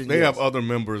iteration, have yes. other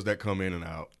members that come in and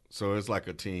out, so it's like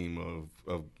a team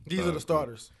of. These are the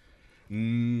starters.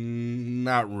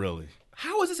 Not really.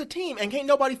 How is this a team? And can't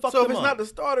nobody fuck So if them it's up? not the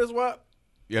starters, what?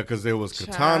 Yeah, because there was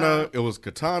Child. Katana. It was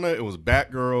Katana. It was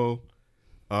Batgirl,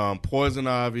 Poison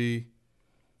Ivy,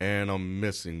 and I'm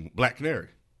missing Black Canary.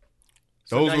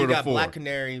 So Those now were you the got four. Black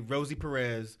Canary, Rosie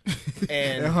Perez,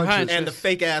 and Huntress. and the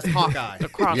fake ass Hawkeye, The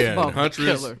crossbow Yeah, and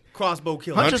Huntress. killer. crossbow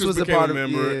killer. Huntress was a became part of-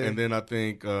 member, yeah. and then I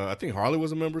think Harley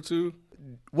was a member too.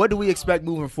 What do we expect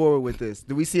moving forward with this?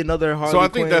 Do we see another Harley So I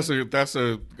think Quinn? that's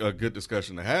a good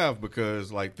discussion to have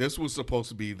because like this was supposed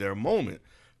to be their moment.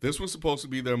 This was supposed to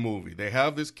be their movie. They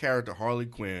have this character Harley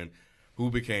Quinn, who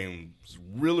became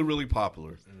really really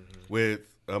popular with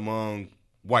among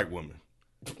white women.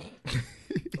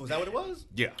 Was that what it was?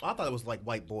 Yeah. Oh, I thought it was like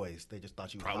white boys. They just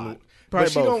thought you were Probably, hot. Probably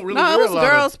but she both. don't really No, it wear was a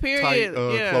lot girls, of period.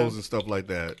 tight Yeah. clothes and stuff like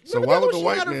that. So Remember why that would when the she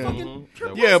white had her man? fucking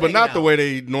trip Yeah, bus but not hanging the out? way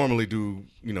they normally do.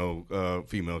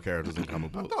 Female characters in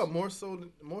comic I books. thought more so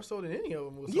than any of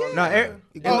them was. Yeah. Harley No, Quinn.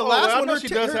 in Oh, the last I one, know her she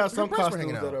tit- does her- have some her breasts were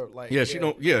hanging costumes that out. are like.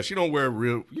 Yeah, she don't wear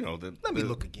real. Let me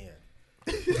look again.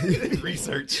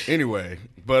 Research. Anyway,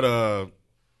 but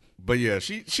yeah,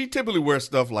 she typically wears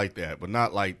stuff like that, but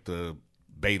not like the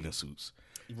bathing suits.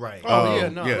 Right. Oh, yeah,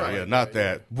 no, yeah, right, yeah, not right,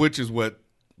 that. Which is what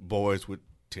boys would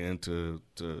tend to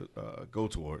go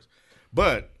towards.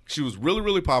 But she was really,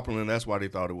 really popular, and that's why they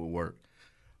thought it would work.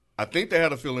 I think they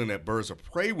had a feeling that Birds of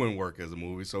Prey wouldn't work as a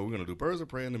movie, so we're gonna do Birds of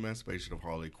Prey and the Emancipation of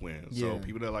Harley Quinn. So Yeah.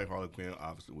 people that like Harley Quinn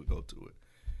obviously would go to it.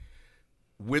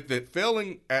 With it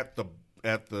failing at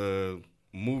the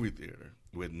movie theater,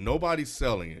 with nobody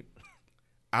selling it,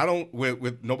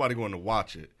 with nobody going to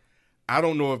watch it. I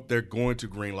don't know if they're going to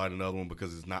greenlight another one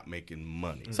because it's not making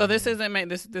money. So this isn't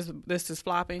this is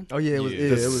flopping. Oh yeah, it was. Yeah. Yeah,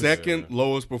 The it was. second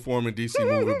lowest performing DC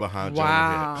movie behind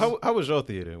Wow. Jonah How was your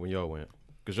theater when y'all went?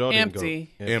 Because y'all Empty.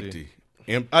 didn't go.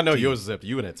 Empty. I know yours is empty.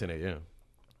 You went at 10 a.m.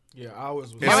 Yeah,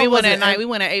 ours was. And we went at wasn't night. We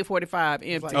went at 8:45.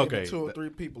 It was Empty. like Okay. maybe 2 or 3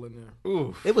 people in there.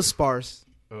 Ooh. It was sparse.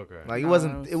 Okay. Like No,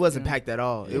 it wasn't yeah. packed at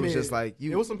all. It was just like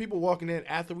There was some people walking in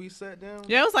after we sat down.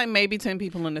 Yeah, it was like maybe 10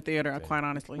 people in the theater. Quite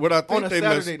honestly. What I On think a they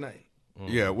Saturday messed, night.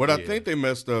 yeah, what I Yeah. think they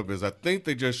messed up is I think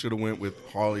they just should have went with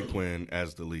Harley Quinn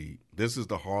as the lead. This is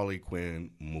the Harley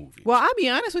Quinn movie. Well, I'll be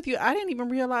honest with you. I didn't even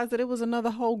realize that it was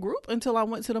another whole group until I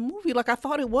went to the movie. Like I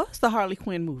thought it was the Harley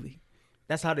Quinn movie,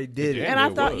 that's how they did it. Yeah. and I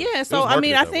it thought, was. yeah. It So was I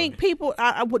mean, marketed I that think way. people,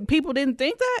 people didn't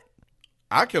think that.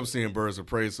 I kept seeing Birds of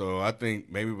Prey, so I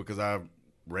think maybe because I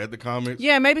read the comics.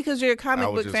 Yeah, maybe because you're a I comic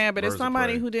was book just fan, but Birds it's of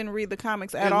somebody Prey. who didn't read the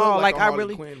comics at It all. looked like Like a I Harley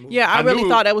really, Quinn movie. yeah, I I really knew-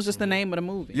 thought that was just the name of the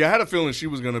movie. Yeah, I had a feeling she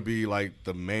was gonna be like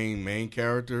the main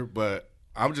character, but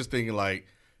I'm just thinking like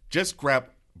just scrap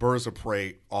Birds of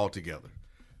Prey altogether.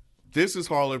 This is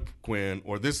Harley Quinn,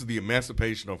 or this is the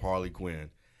emancipation of Harley Quinn,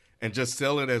 and just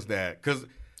sell it as that. Because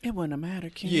It wouldn't have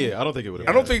mattered, Ken. Yeah, I don't think it would have.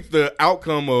 I don't think the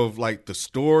outcome of like the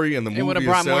story and the movie would have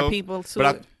brought more itself, people to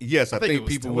but it. Yes, I think think it was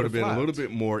people still would have would've been a little flopped.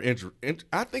 bit more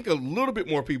I think a little bit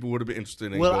more people would have been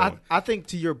interested in Well, going. I think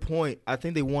to your point, I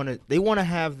think they want to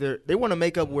have they want to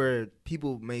make up where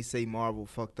people may say Marvel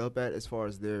fucked up at as far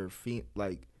as their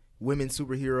like women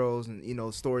superheroes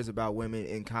and stories about women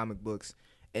in comic books,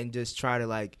 and just try to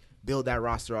like build that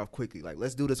roster off quickly. Like,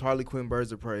 let's do this Harley Quinn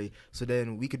Birds of Prey, so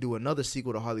then we could do another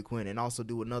sequel to Harley Quinn and also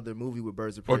do another movie with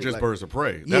Birds of Prey. or just like, Birds of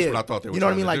Prey. That's what I thought they were. You know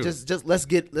what I mean? trying Like to do. just let's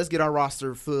get our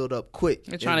roster filled up quick.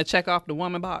 They're trying to check off the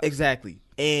woman box. Exactly.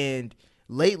 And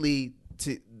lately,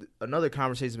 another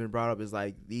conversation has been brought up is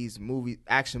like these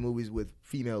action movies with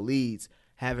female leads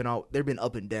they've been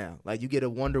up and down. Like you get a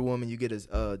Wonder Woman, you get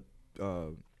a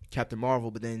Captain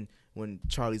Marvel, but then when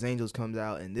Charlie's Angels comes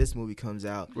out and this movie comes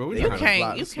out, Well, we they kinda You can't,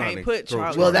 flop. you It's not can't an put throw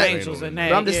Charlie's Well, that- Angels in But that.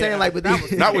 But I'm just Yeah. saying, like, but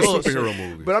these, not with bullshit. superhero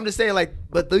movies. But I'm just saying, like,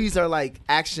 but these are like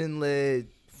action led.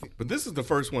 But this is the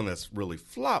first one that's really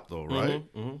flopped, though, right?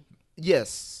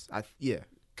 Yes,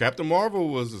 Captain Marvel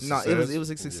was a No, success. it was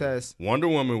a success. Wonder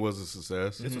Woman was a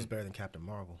success. This was better than Captain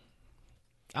Marvel.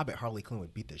 I bet Harley Quinn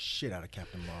would beat the shit out of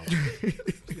Captain Marvel.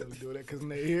 You gotta do that because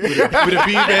they here. Would it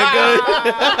be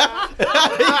that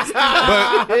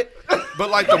but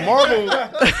like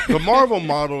the Marvel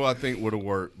model, I think would have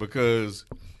worked because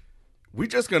we're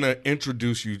just gonna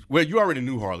introduce you. Well, you already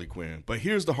knew Harley Quinn, but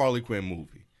here's the Harley Quinn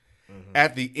movie.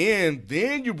 At the end,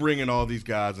 then you bring in all these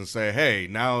guys and say, hey,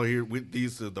 now here with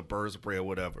these are the Birds of Prey or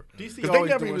whatever. DC Because they always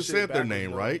never doing even shit said their backwards,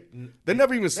 name, though. right? They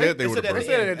never even said they were the said Birds.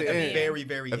 said at it at the end. very,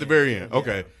 very At the end. very end,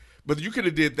 okay. But you could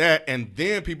have did that, and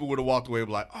then people would have walked away and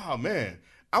be like, oh, man,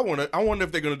 I wonder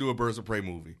if they're going to do a Birds of Prey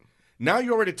movie. Now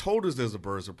you already told us there's a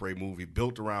Birds of Prey movie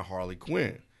built around Harley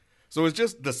Quinn. So it's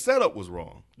just the setup was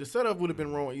wrong. The setup would have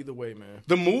been wrong either way, man.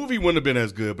 The movie wouldn't have been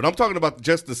as good, but I'm talking about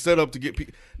just the setup to get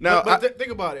people. Now, But think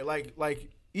about it, like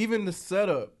even the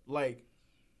setup, like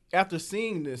after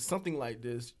seeing this, something like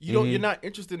this, you're not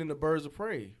interested in the Birds of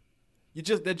Prey.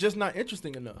 They're just not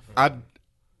interesting enough.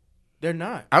 They're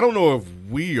not. I don't know if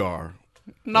we are.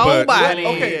 Nobody.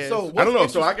 Okay, is. so I don't know.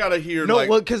 what's So I gotta hear No, like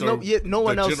well, 'cause the no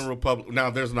one else- general public. Now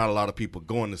there's not a lot of people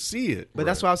going to see it, But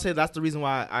that's why I said that's the reason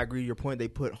why I agree with your point. They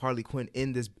put Harley Quinn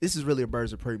in this. This is really a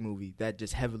Birds of Prey movie that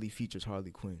just heavily features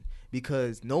Harley Quinn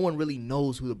because no one really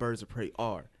knows who the Birds of Prey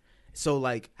are. So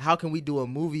like, how can we do a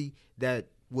movie that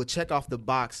will check off the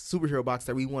superhero box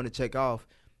that we want to check off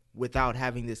without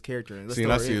having this character in? See,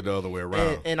 and I see it the other way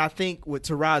around. And I think what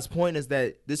Tarad's point is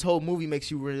that this whole movie makes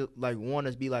you really like want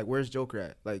to be like, where's Joker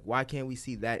at? Like, why can't we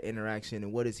see that interaction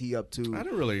and what is he up to? I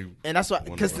didn't really. And that's why,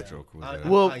 wonder because what Joker was at.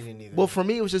 well, I didn't either. well, for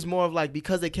me, it was just more of like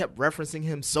because they kept referencing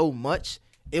him so much,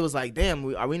 it was like,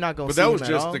 damn, are we not going to But see that him was at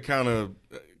just all? to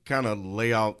kind of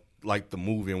lay out like the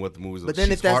movie and what the movie's. But then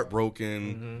she's if that's-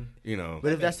 heartbroken, you know.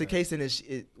 But if that's the case, then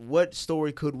what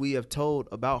story could we have told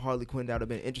about Harley Quinn that would have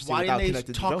been interesting Why without didn't they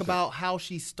connected to talk Joker? about how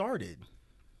she started?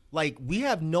 Like, we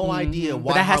have no idea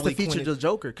why But that has Harley to feature Quinn the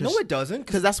Joker. No, it doesn't.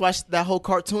 Because that's why that whole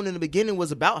cartoon in the beginning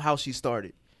was about how she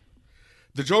started.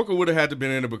 The Joker would have had to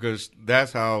been in it because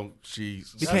that's how she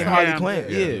Became snapped. Harley Quinn.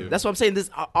 Yeah. Yeah. That's what I'm saying.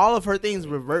 All of her things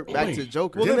revert back to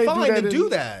Joker. Well, Didn't then they do fine, that then in- do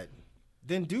that.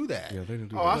 Then do that. Yeah, they didn't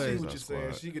do Oh, that I in see what Suicide you're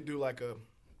saying. Squad. She could do like a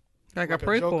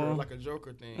prequel. Joker, like a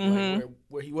Joker thing, like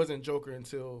where he wasn't Joker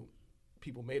until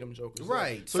people made him Joker. So,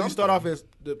 Right, So you start off something. as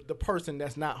the person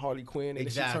that's not Harley Quinn, and then she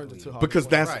Exactly. turns into Harley Because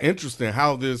Quinn. that's Right. interesting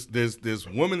how this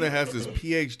woman that has this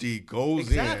PhD goes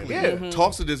Exactly. in, Yeah.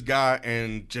 talks to this guy,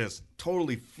 and just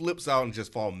totally flips out and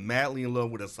just fall madly in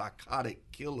love with a psychotic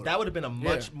killer. That would have been a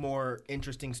much more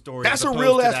interesting story. That's as a opposed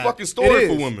real to ass that. fucking It story is,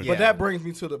 for women. Yeah. But that brings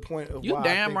me to the point of You why I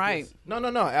damn think right. this- No,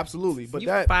 absolutely. But You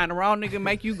that find the wrong nigga,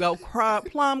 make you go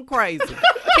plumb crazy,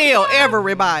 kill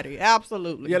everybody.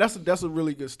 Absolutely. yeah, that's a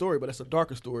really good story, but it's a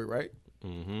darker story, right?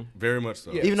 Very much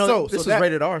so. Yeah. Even though So- this so was that-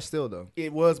 rated R still, though.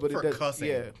 It was, but For it does,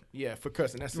 cussing. Yeah, for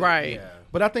cussing. That's it. Right. Yeah.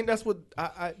 But I think that's what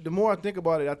I the more I think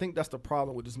about it, I think that's the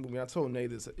problem with this movie. I told Nate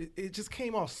this. It just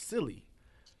came off silly.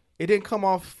 It didn't come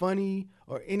off funny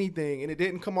or anything, and it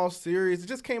didn't come off serious. It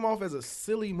just came off as a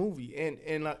silly movie,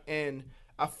 and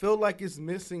I feel like it's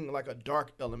missing like a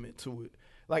dark element to it.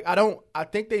 Like I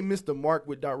think they missed the mark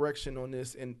with direction on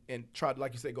this, and tried,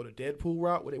 like you said, go the Deadpool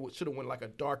route, where they should have went like a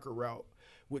darker route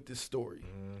with this story.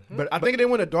 But I think if they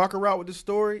went a darker route with this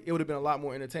story, it would have been a lot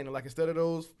more entertaining. Like instead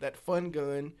of that fun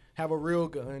gun, have a real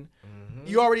gun.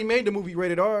 You already made the movie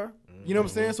rated R. You know what I'm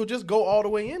saying? So just go all the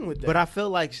way in with that. But I feel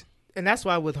like, and that's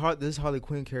why with this Harley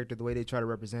Quinn character, the way they try to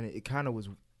represent it, it kind of was,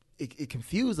 it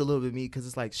confused a little bit me because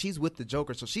it's like she's with the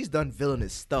Joker, so she's done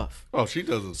villainous stuff. Oh, she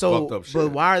does a So, fucked up shit. but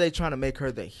why are they trying to make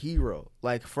her the hero?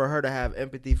 Like for her to have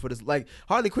empathy for this, like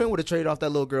Harley Quinn would have traded off that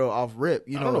little girl off rip.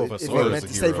 You I don't know if I if saw it her as meant a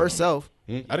to hero. save herself.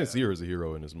 I didn't see her as a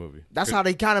hero in this movie. That's how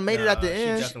they kind of made it at the She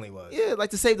end. definitely was. Yeah, like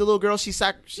to save the little girl.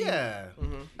 Yeah.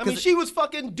 I mean, she was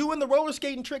fucking doing the roller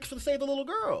skating tricks for to save the little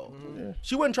girl.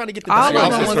 She wasn't trying to get the All She of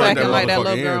also them was turned acting that like that motherfucker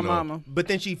little girl in, though. mama. But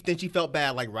then she felt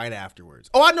bad like right afterwards.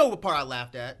 Oh, I know what part I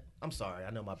laughed at. I'm sorry. I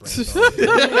know my brain's on.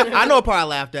 I know what part I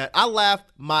laughed at. I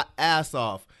laughed my ass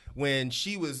off when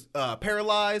she was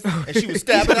paralyzed and she was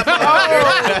stabbing at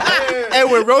my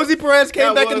And when Rosie Perez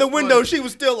came That back in the was window, funny. she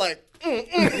was still like,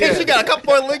 and she got a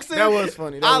couple more licks in. That was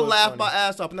funny. That I was laughed funny. my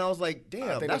ass off, and I was like, I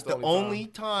damn, think that's the that's the only only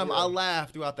time Yeah. I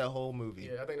laughed throughout that whole movie.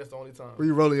 yeah, I think that's the only time. Were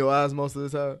you rolling your eyes most of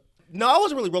the time? No, I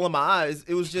wasn't really rolling my eyes.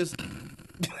 It was just.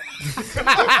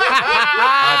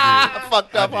 I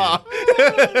fucked up, huh?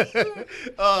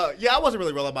 Yeah, I wasn't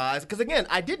really rolling my eyes because again,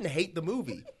 I didn't hate the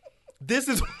movie. This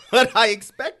is what I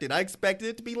expected. I expected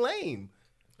it to be lame,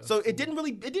 so it didn't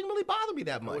really bother me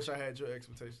that I much. wish I had your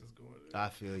expectations going. I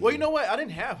feel you. Well, you know what? I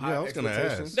didn't have high Yeah, I was gonna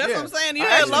expectations. ask. That's what I'm saying. You I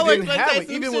had actually low didn't have it. expectations.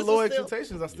 Even Them with shits low was still-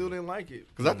 expectations, I still didn't like it.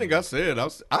 Because I think I said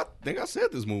I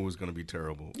said this movie was going to be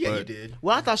terrible. Yeah, but you did.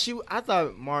 Well, I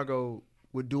thought Margot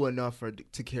would do enough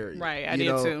to carry. it, Right, I you did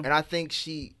know? too. And I think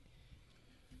she.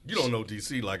 You don't know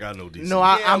DC like I know DC. No,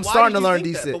 Yeah, I'm why starting did to you learn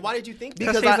think that? DC. But why did you think that?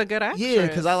 Because she's a good actress. Yeah,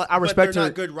 because I But respect they're her.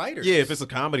 not good writers. Yeah, if it's a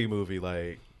comedy movie,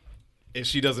 like And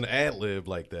she doesn't ad lib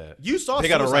like that. You saw they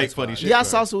got to Suicide write Squad. funny shit. Yeah, I for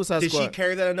saw her. Suicide Did Squad. she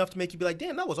carry that enough to make you be like,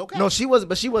 damn, that was okay? No, she wasn't.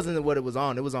 But she wasn't what it was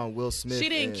on. It was on Will Smith. She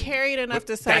didn't and- carry it enough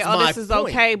to say, that's "Oh, my this is point.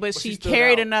 okay," but But she she stood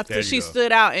carried out. enough There that you she go.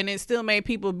 stood out, and it still made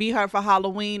people beat her for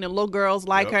Halloween, and little girls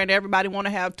like Yep. her, and everybody want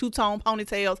to have two-tone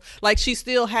ponytails. Like she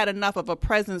still had enough of a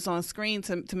presence on screen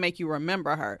to make you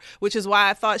remember her, which is why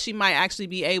I thought she might actually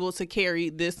be able to carry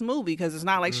this movie, because it's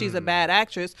not like she's a bad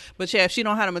actress, but yeah, if she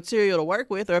don't have the material to work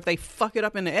with, or if they fuck it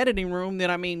up in the editing room,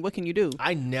 then I mean, what can you do?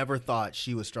 I never thought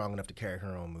she was strong enough to carry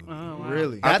her own movie.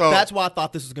 Really? That's why I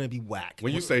thought this was going to be whack.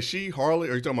 When you say she, Harley,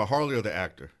 are you talking about Harley or the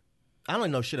actor? I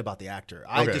don't know shit about the actor.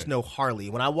 I Okay. just know Harley.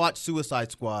 When I watched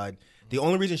Suicide Squad, the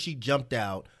only reason she jumped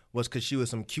out was because she was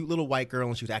some cute little white girl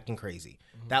and she was acting crazy.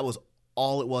 That was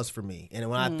all it was for me. And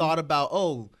when I thought about,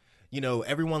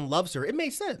 everyone loves her, it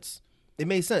made sense. It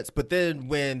made sense. But then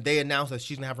when they announced that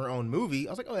she's going to have her own movie,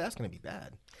 I was like, oh, that's going to be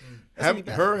bad. Having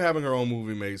her own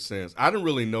movie made sense. I didn't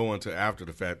really know until after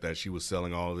the fact that she was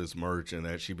selling all of this merch and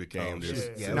that she became this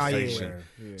yeah. sensation.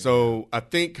 Yeah. So I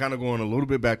think kind of going a little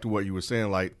bit back to what you were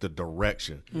saying, like the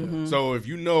direction. So if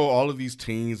you know all of these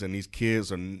teens and these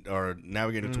kids are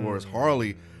navigating towards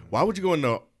Harley, why would you go in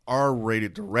the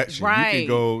R-rated direction? You Right. could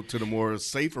go to the more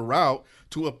safer route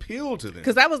to appeal to them.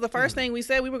 Because that was the first thing we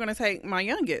said we were going to take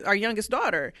our youngest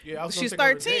daughter. Yeah, I was gonna she's take her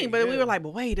on a 13, date, but we yeah. were like,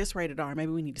 but wait, it's rated R.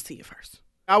 Maybe we need to see it first.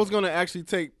 I was gonna actually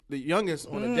take the youngest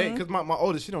on a date because my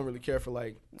oldest, she don't really care for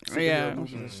like superhero Yeah.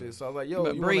 movies and shit. So I was like, yo,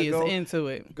 But you Bree is wanna into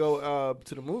it. go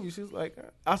to the movie? She was like,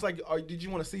 I was like, did you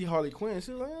want to see Harley Quinn?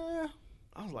 She was like,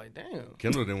 I was like, damn.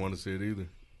 Kendall didn't want to see it either.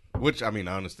 Which, I mean,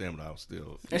 I understand, but I was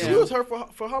still. And Yeah. she was her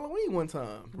for Halloween one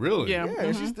time. Really? Yeah. Yeah,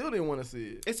 and she still didn't want to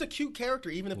see it. It's a cute character,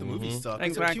 even if the movie sucks. It's a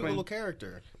Exactly. cute little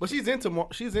character. But she's into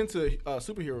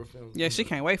superhero films. Yeah, she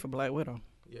can't wait for Black Widow.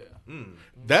 Yeah.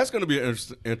 That's going to be an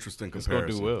interesting It's gonna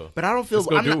comparison. do well. But I don't feel. It's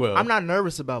gonna I'm do not, well. I'm not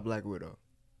nervous about Black Widow.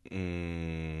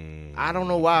 I don't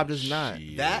know why. I'm just not.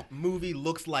 That movie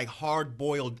looks like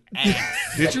hard-boiled ass.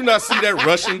 Did you not see that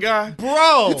Russian guy?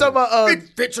 Bro! You talking about it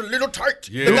fits a little tight.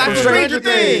 Yeah. The guy from Stranger Stranger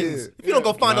Things. Things. If you don't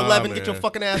go find Nah, 11, man. get your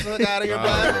fucking ass out of here,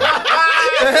 Nah.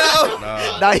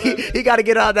 Nah, he got to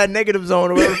get out of that negative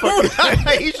zone or whatever. the fuck.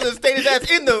 man. He should have stayed his ass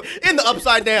in the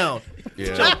upside down.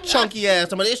 Yeah. Your chunky ass.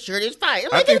 Some of this shirt is tight.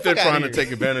 I think they're Get the fuck trying outta to here.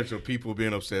 take advantage of people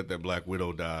being upset that Black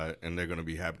Widow died, and they're going to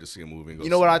be happy to see a movie. And go You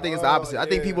know what see I it. think is the opposite. I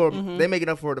think yeah. people are they making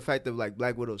up for the fact that like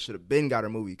Black Widow should have been got her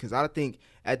movie because I think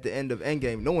at the end of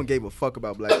Endgame, no one gave a fuck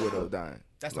about Black Widow dying.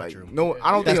 That's not Like, true. No, I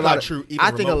don't That's think a not lot of true even I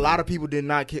think a remotely. lot of people did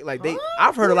not care. Like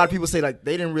I've heard a lot of people say like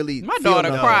they didn't really. My feel daughter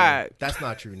nothing. cried. That's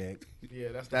not true, Nick. Yeah,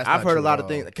 that's That's I've not heard a true lot at of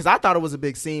things all. because I thought it was a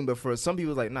big scene, but for some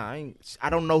people, it's like, nah, I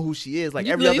don't know who she is. Like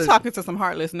You every really other. talking to some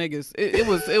heartless niggas. It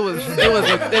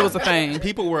was a thing.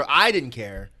 People were, I didn't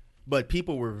care, but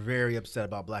people were very upset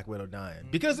about Black Widow dying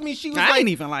because I mean she was I like didn't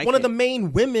even like one of it. the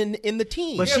main women in the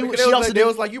team. But Yeah, she because also they did-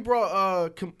 was like, you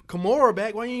brought Kimura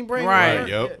back. Why you ain't bring Right. her?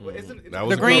 Yep. Yeah, isn't- That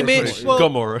was The a green conversation. bitch.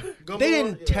 Gamora. they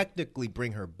didn't technically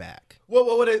bring her back.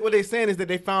 What they saying is that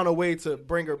they found a way to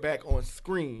bring her back on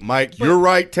screen. Mike, you're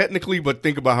right technically, but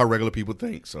think about how regular people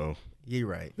think. So You're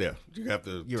right. yeah, you have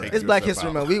to. You're take right. It's Black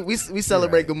yourself History out. Month. We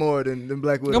celebrate Gamora than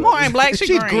Black Widow. Gamora ain't black.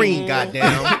 She's green,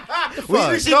 goddamn.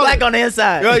 She's black on the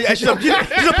inside. Yeah, she's a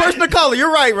person of color.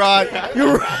 You're right, Rod.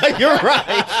 You're right. You're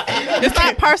right. It's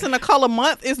not Person of Color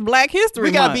Month. It's Black History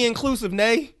We gotta Month. be inclusive,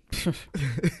 Nay.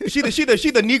 she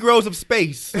the Negroes of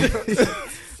space.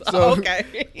 So,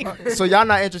 Okay. so y'all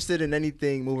not interested in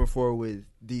anything moving forward with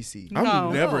DC? I'm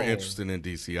No. never No. interested in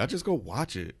DC. I just go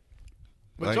watch it.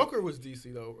 But Like- Joker was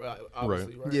DC though,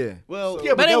 obviously, right? Yeah. Well,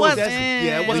 Yeah, But it that wasn't.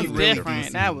 yeah, it wasn't really different.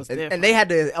 DC. That was different. And they had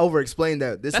to over-explain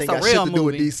that this That's ain't a got shit real to do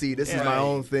with movie. DC. This is Yeah. my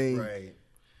own thing, Right.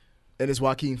 and it's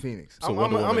Joaquin Phoenix. So I'm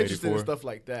Wonder Woman interested in 84. stuff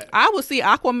like that. I would see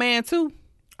Aquaman too.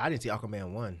 I didn't see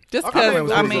Aquaman 1. Just Aquaman because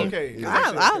was I mean, okay. It was I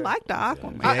actually okay. like the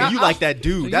Aquaman. Yeah, you like that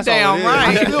dude. You That's damn all it is.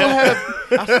 right.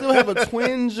 I still have a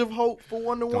twinge of hope for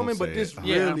Wonder Woman, but say this it.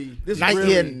 Yeah. really, this Yeah,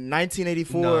 really.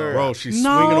 1984. No. Bro, she's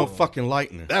No. swinging on fucking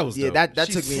lightning. That was Yeah, dope. that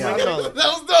She's took me swinging out. on- That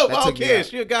was dope. That I took don't me care. out.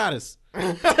 She a goddess. She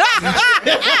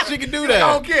can do I that.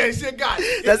 don't care. Shit, got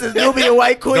it. That's his Nubian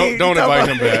white queen. Don't invite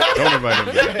him back. Don't invite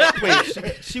him back.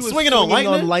 Wait, she was Swinging on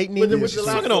lightning? With the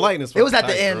Swinging on lightning. is It was at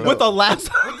fucking the tight, end. bro. with the last.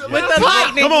 With the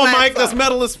lightning. Come on, blast Mike. That's up.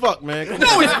 metal as fuck, man. Come No,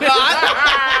 on. it's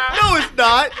not. No, it's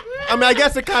not. I mean, I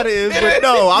guess it kind of is, but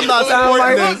no, I'm not Sound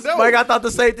supporting like, this. Mike, I thought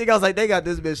the same thing. I was like, they got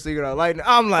this bitch singing on lightning.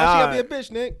 I'm like, Why she all gotta right. be a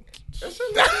bitch, Nick?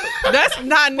 That's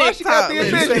not Nick she gotta be a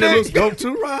Topless. You bitch? saying it looks dope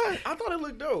too, Rod? I thought it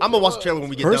looked dope. I'm gonna watch the trailer when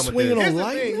we get Her done with swinging this. on Here's the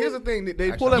lightning? thing. Here's the thing.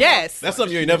 They pull up. Yes. That's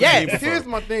something you ain't never Yes. seen before. Here's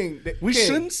my thing. We Ken,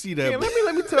 shouldn't see that. Ken,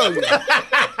 let me tell you.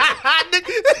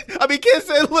 I mean, Ken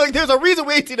said, "Look, there's a reason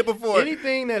we ain't seen it before."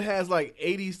 Anything that has like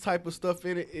 80s type of stuff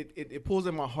in it, it pulls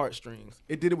in my heartstrings.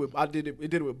 It did it with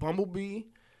Bumblebee.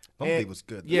 Bumblebee was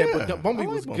good. Yeah, Yeah, but Bumblebee I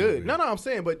like was Bumblebee. good. No, I'm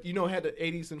saying, but it had the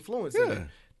 80s influence in it.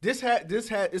 This had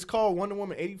it's called Wonder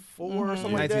Woman 84 or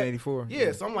something like that. 1984.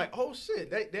 Yeah, so I'm like, oh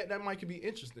shit, that might could be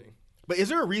interesting. But is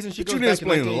there a reason she But goes you didn't back in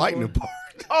explain the lightning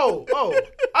 1984? part.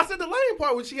 I said the lightning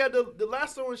part when she had the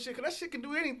lasso and shit, cause that shit can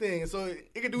do anything. So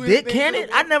it can do Did anything. can it?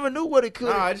 I never knew what it could.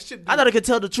 Nah, this shit. I thought it could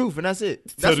tell the truth, and that's it.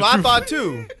 That's what I thought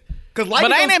too. Cause But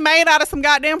lightning, ain't it made out of some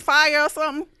goddamn fire or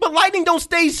something? but lightning don't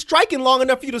stay striking long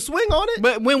enough for you to swing on it.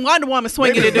 But when Wonder Woman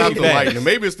swinging Maybe it, it's not do the lightning.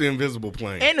 Maybe it's the invisible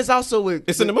plane. And it's also with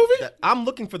It's in the movie? I'm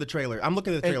looking for the trailer. I'm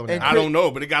looking at the trailer and now. I don't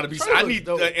know, but it got to be. Trailer I looks need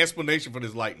dope. an explanation for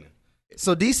this lightning.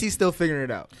 so DC's still figuring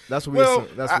it out. That's what Well,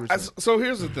 that's what we're saying. so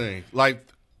here's the thing. Like,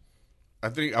 I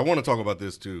think I want to talk about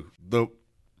this too. The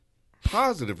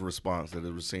positive response that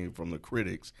it received from the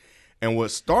critics, and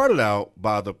what started out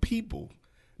by the people.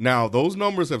 Now, those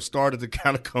numbers have started to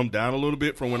kind of come down a little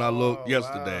bit from when I looked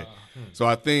yesterday. So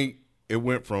I think it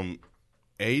went from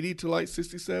 80 to like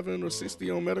 67 or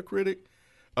 60 on Metacritic.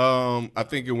 I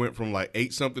think it went from like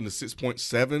 8 something to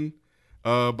 6.7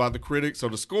 by the critics. So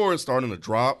the score is starting to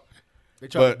drop. They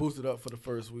tried to but- boost it up for the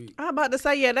first week. I'm about to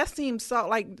say, yeah, that seems so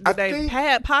like I they think-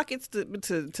 pad pockets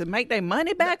to make their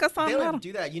money back or They something. don't I even don't-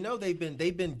 do that. You know, they've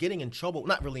been getting in trouble.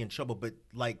 Not really in trouble, but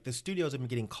like the studios have been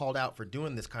getting called out for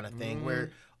doing this kind of thing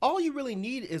where all you really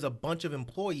need is a bunch of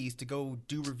employees to go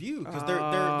do reviews because they're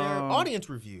audience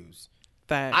reviews.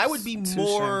 Facts. I would be Touche.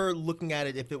 more looking at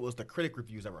it if it was the critic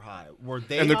reviews that were high. Were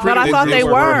they? And the high? But I thought they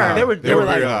very were. high. They were very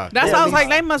like- high. That's Yeah, why I at was like,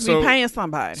 least- they must So- be paying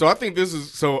somebody. So I think this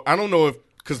is so. I don't know if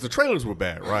because the trailers were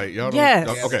bad, right? Y'all don't, Yes.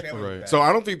 Yeah, the Okay. trailers were bad. So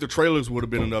I don't think the trailers would have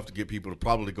been enough to get people to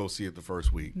probably go see it the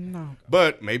first week. No.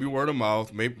 But maybe word of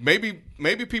mouth.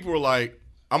 Maybe people were like,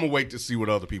 I'm gonna wait to see what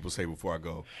other people say before I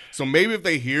go. So maybe if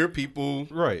they hear people,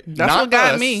 Right. That's not what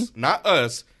got us, me. not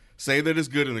us, say that it's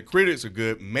good and the critics are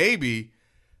good, maybe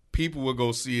people will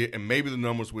go see it and maybe the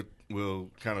numbers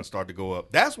will kind of start to go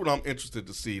up. That's what I'm interested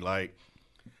to see. Like,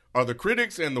 are the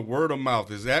critics and the word of mouth,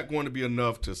 is that going to be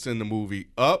enough to send the movie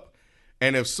up?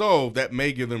 And if so, that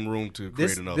may give them room to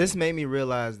create another. This made me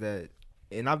realize that,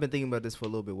 and I've been thinking about this for a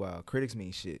little bit while. Critics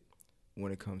mean shit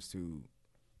when it comes to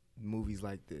movies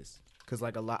like this, because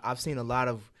like I've seen a lot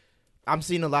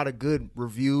of good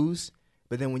reviews,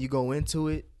 but then when you go into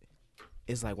it,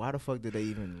 it's like, why the fuck did they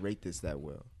even rate this that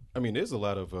well? I mean, there's a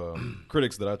lot of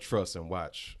critics that I trust and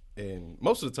watch, and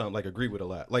most of the time, like, agree with a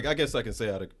lot. Like, I guess I can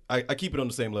say I keep it on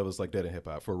the same level as like Dead and Hip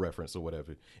Hop for reference or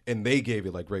whatever, and they gave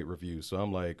it like great reviews. So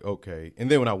I'm like, okay. And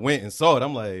then when I went and saw it,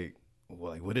 I'm like,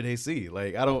 well, like, what did they see?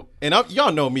 Like, I don't. And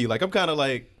y'all know me, like, I'm kind of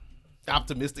like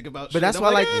optimistic about. But shit. that's I'm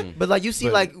why, but like you see,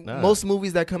 But like nah. most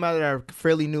movies that come out that are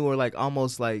fairly new or like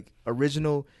almost like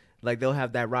original, like they'll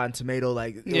have that Rotten Tomato,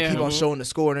 like they'll Yeah. keep on showing the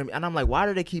score, and I'm like, why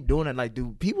do they keep doing it? Like,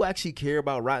 do people actually care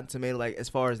about Rotten Tomato? Like, as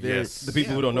far as their Yes. the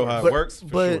people who don't know how but, it works. For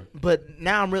but sure. but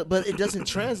now I'm real, but it doesn't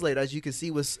translate as you can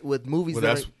see with movies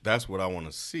Well, that that's what I want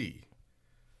to see.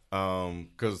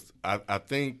 Because I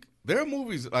think there are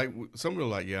movies like some people are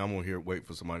like, yeah, I'm gonna wait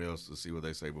for somebody else to see what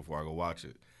they say before I go watch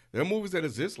it. There are movies that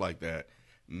exist like that.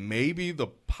 Maybe the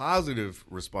positive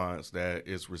response that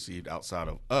is received outside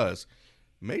of us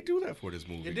may do that for this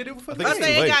movie. It did it for think the I it's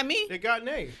say too it late. got me It got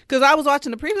Nate. because I was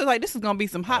watching the preview like this is gonna be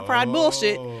some hot fried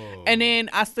bullshit, Oh. and then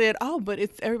I said, oh, but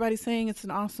it's everybody's saying it's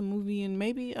an awesome movie, and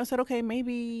maybe I said, okay,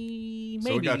 maybe.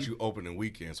 So it got you opening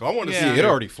weekend. So I want to Yeah. see It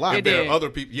already flopped. If there did. are other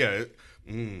people,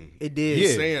 it did.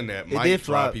 Yeah. saying that It might did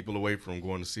drive flop. people away from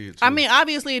going to see it. Too. I mean,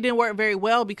 obviously, it didn't work very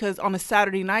well because on a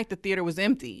Saturday night the theater was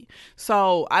empty.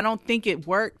 So I don't think it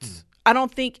worked. I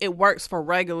don't think it works for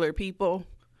regular people.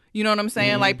 You know what I'm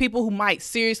saying? Like people who might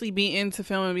seriously be into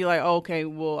film and be like, oh, okay,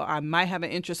 well, I might have an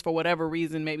interest for whatever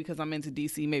reason, maybe because I'm into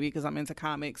DC, maybe because I'm into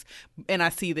comics, and I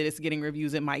see that it's getting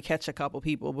reviews. It might catch a couple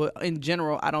people, but in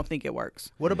general, I don't think it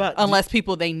works. What about Unless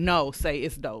people they know say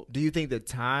it's dope. Do you think the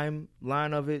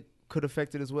timeline of it could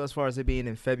affect it as well, as far as it being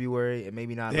in February and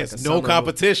maybe not? There's like a no summer movie?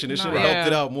 competition. It No. should have Yeah. helped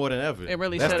it out more than ever. It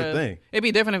really That's should the have. thing. It'd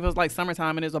be different if it was like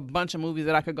summertime and there's a bunch of movies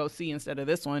that I could go see instead of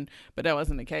this one, but that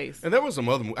wasn't the case. and there was some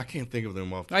other. I can't think of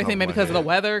them off. The I top think maybe of my because of the head.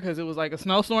 weather, because it was like a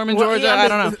snowstorm in Well, Georgia. yeah, I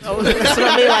don't know. That's what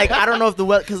I mean. Like, I don't know if the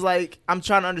weather, because like I'm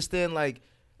trying to understand, like,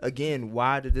 again,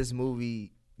 why did this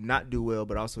movie not do well,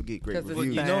 but also get great 'Cause it's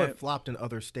reviews? You know bad. it flopped in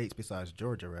other states besides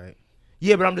Georgia, right?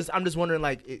 Yeah, but I'm just wondering,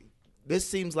 like, this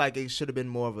seems like it should have been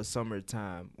more of a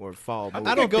summertime or fall movie.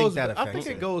 I don't think goes, that I affects think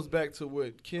it it. goes back to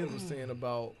what Ken was saying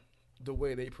about the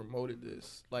way they promoted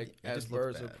this, like as just looked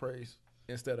Birds of bad. Prey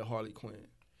instead of Harley Quinn.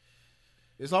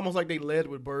 It's almost like they led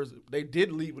with Birds. They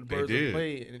did lead with Birds of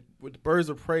Prey, and with Birds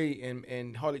of Prey,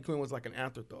 and Harley Quinn was like an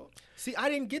afterthought. See, I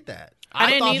didn't get that. I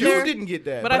didn't thought either. You didn't get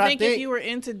that, But I think if you were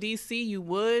into DC, you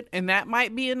would, and that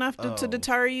might be enough to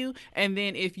deter you. And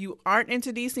then if you aren't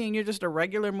into DC and you're just a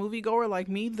regular moviegoer like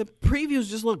me, the previews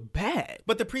just look bad.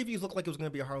 But the previews looked like it was going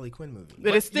to be a Harley Quinn movie.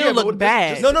 But it still looked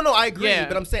bad. No, I agree. Yeah.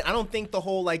 But I'm saying I don't think the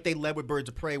whole like they led with Birds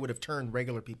of Prey would have turned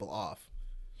regular people off.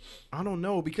 I don't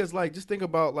know, because like just think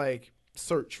about like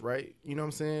search, right? You know what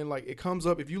I'm saying? Like it comes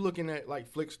up if you're looking at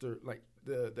like Flickster, like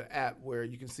the app where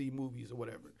you can see movies or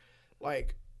whatever.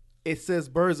 Like it says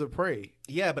Birds of Prey.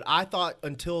 Yeah, but I thought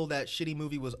until that shitty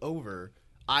movie was over,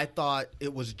 I thought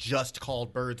it was just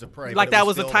called Birds of Prey. Like that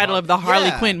was the title of the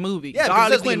Harley Quinn movie. Yeah, the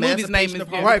Harley Quinn movie's name is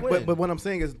Right, but what I'm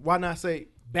saying is, why not say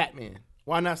Batman?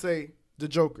 Why not say the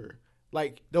Joker?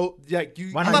 Like,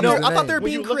 you. I thought they were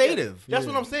being creative. That's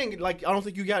what I'm saying. Like, I don't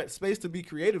think you got space to be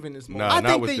creative in this moment. Nah, I not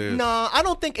think with this. I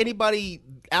don't think anybody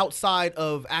outside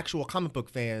of actual comic book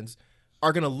fans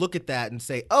are going to look at that and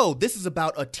say, oh, this is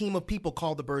about a team of people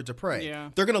called the Birds of Prey. Yeah.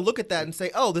 They're going to look at that and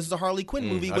say, oh, this is a Harley Quinn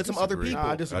movie with some other disagree. people.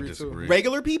 Nah, I disagree too.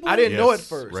 Regular people? I didn't know at Yes,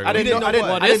 first. regular I didn't know. people. I didn't.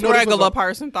 Well, I didn't this know this was regular a-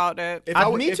 person thought that.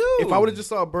 Me too. If I would have just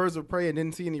saw Birds of Prey and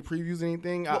didn't see any previews or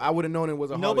anything, I would have known it was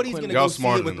a Nobody's Harley going Quinn to movie. go Y'all see it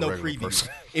smarter with than the no regular previews. person.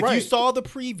 If you Right. saw the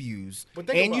previews But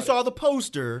think and you about saw it. the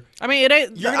poster, I mean, it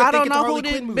ain't. You're gonna I think don't it's a know who Harley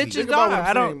these Quinn movie. bitches Think about what are. I'm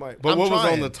I don't. saying, Mike. But I'm what was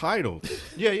trying. on the title?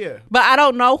 Yeah. But I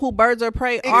don't know who Birds of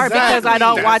Prey are because I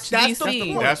don't watch That's the DC.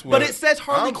 point. That's But what it says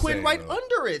Harley I'm Quinn saying, right though.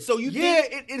 under it. So you Yeah,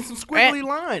 think it's some squiggly And-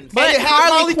 lines. But it has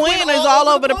Harley Harley Quinn Quinn is all all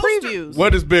over over the the poster. previews.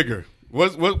 What is bigger?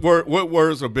 What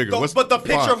words are bigger? What's but the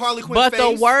picture font? of Harley Quinn's But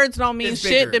face the words don't mean is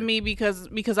shit bigger. to me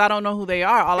because I don't know who they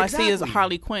are. All I see is Exactly.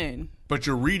 Harley Quinn. But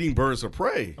you're reading Birds of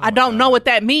Prey. I don't know what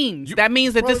that means. That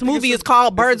means that Bro, this I think movie it's is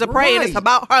called it's Birds of Prey and it's right.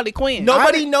 about Harley Quinn.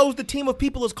 Nobody knows the team of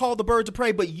people is called the Birds of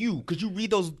Prey but you, because you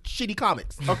read those shitty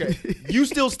comics. Okay. You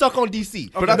still stuck on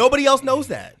DC. Okay. But nobody else knows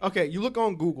that. Okay, you look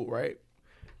on Google, right?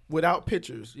 Without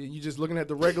pictures, you just looking at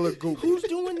the regular Google. Who's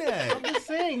doing that? I'm just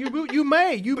saying, you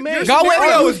may. Go with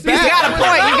scenario it. is You bad. got a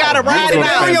point. You got to ride it Google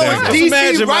out. scenario is Just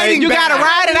imagine, Mike. You got to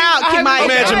ride it out, Mike.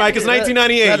 Imagine, Mike, it's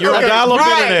 1998. You're on dial-up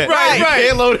internet. right. You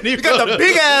can't load any You got the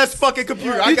big ass fucking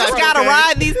computer. You just got to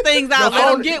ride these things out.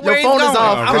 Let them get where your he's phone is going.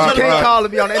 off All because right, you can't right. call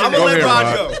and be on the I'm internet. gonna let Go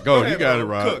ahead, Rod Rod. go. You got it,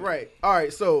 Rod. Right. All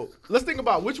right. So let's think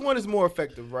about which one is more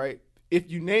effective, right? If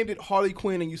you named it Harley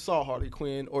Quinn and you saw Harley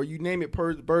Quinn, or you name it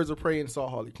Birds of Prey and saw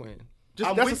Harley Quinn.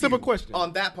 That's a simple question.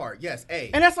 On that part, yes.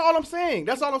 And that's all I'm saying.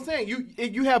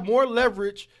 You have more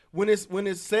leverage when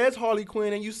it says Harley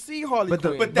Quinn and you see Harley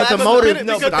Quinn. But the that's motive-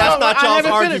 No, Because- but that's not I y'all's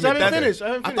haven't argument. finished, I haven't That's-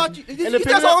 finished. I thought you. And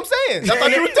That's all I'm saying. I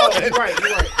thought you were done.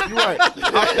 You're right.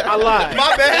 I lied.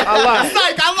 My bad. I lied.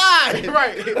 Psych,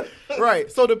 I lied.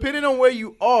 Right. So depending on where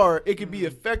you are, it can be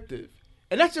effective.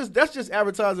 And that's just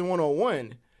advertising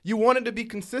 101. You want it to be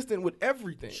consistent with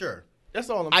everything. Sure. That's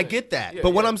all I'm saying. I get that. Yeah, but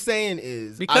what yeah. I'm saying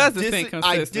is Because it's inconsistent.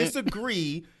 I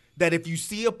disagree that if you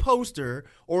see a poster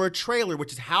or a trailer,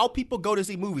 which is how people go to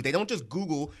see movies, they don't just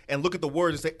Google and look at the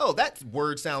words and say, oh, that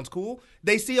word sounds cool.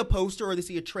 They see a poster or they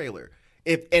see a trailer.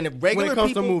 If regular when it comes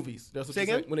people, to movies, that's what Say you're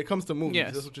saying. again? When it comes to movies,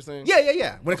 Yes. that's what you're saying.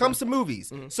 Yeah. When it comes to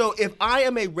movies. So if I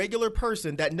am a regular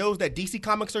person that knows that DC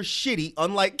Comics are shitty,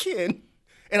 unlike Ken,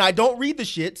 and I don't read the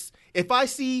shits, if I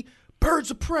see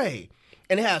Birds of Prey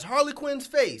and it has Harley Quinn's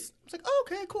face, it's like, oh,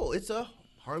 okay, cool. It's a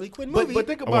Harley Quinn movie. But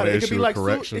think I about wanna it. It could issue be a like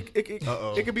correction.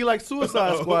 it could be like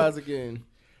Suicide Squads again.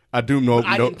 I do know.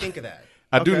 I didn't think of that.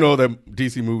 I do Okay. know that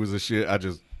DC movies are shit.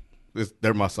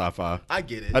 They're my sci-fi. I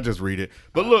get it. I just read it.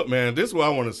 But look, man, this is what I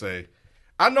want to say.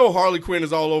 I know Harley Quinn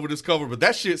is all over this cover, but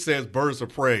that shit says Birds of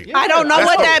Prey. I don't know That's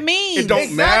what the- that means. It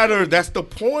don't matter. That's the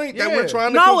point that we're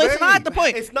trying to No, convey. it's not the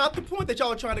point. It's not the point that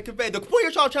y'all are trying to convey. The point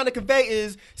that y'all are trying to convey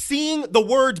is seeing the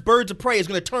words Birds of Prey is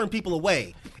going to turn people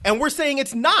away. And we're saying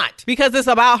it's not. Because it's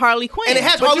about Harley Quinn. And it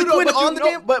has But Harley you know- Quinn but you on the know-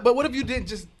 damn... But what if you didn't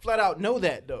just flat out know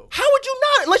that though? How would you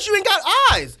not? Unless you ain't got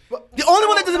eyes. The only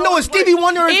one that doesn't know is Stevie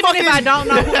Wonder and Even fucking... if I don't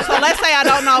know who, so let's say I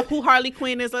don't know who Harley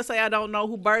Quinn is. Let's say I don't know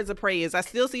who Birds of Prey is. I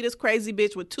still see this crazy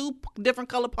bitch with two different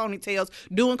color ponytails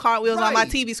doing cartwheels on my Right.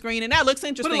 TV screen, and that looks Put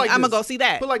interesting. it like I'm this. gonna go see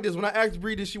that. Put it like this: when I asked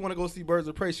Bree, did she want to go see Birds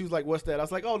of Prey? She was like, "What's that?" I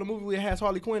was like, "Oh, the movie that has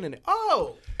Harley Quinn in it."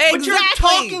 Oh, But you're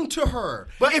talking to her.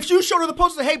 But if you showed her the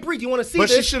poster, hey, Bree, do you want to see But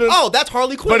she this? should've- Oh, that's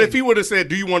Harley Quinn. But if he would have said,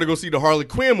 "Do you want to go see the Harley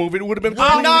Quinn movie?" It would have been.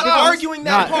 I'm not completely arguing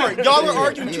that Not- part. Y'all are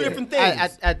arguing two different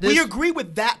things. At We this- agree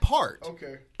with that part.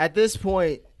 okay. At this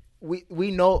point,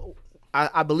 we know.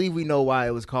 I believe we know why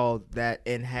it was called that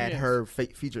and had her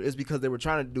featured. It's because they were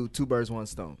trying to do two birds, one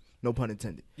stone. No pun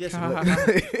intended. Yes,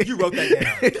 you wrote that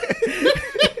down.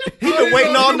 He's been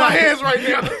waiting all night. My hands right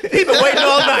now. He's been waiting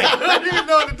all night. I didn't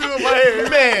know what to do with my hands.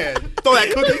 Man, throw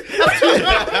Black Cookie.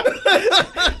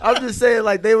 I'm just saying,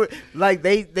 like they were, like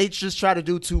they just try to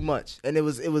do too much, and it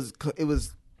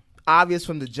was obvious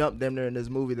from the jump, damn near in this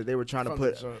movie, that they were trying to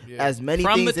put as many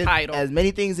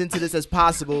things into this as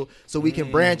possible, so we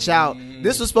can branch out.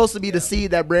 This was supposed to be the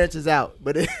seed that branches out,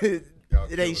 but it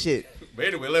ain't shit. But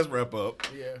anyway, let's wrap up.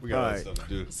 Yeah, we got other stuff to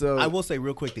do. So I will say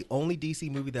real quick, the only DC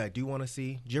movie that I do want to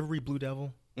see. Did you ever read Blue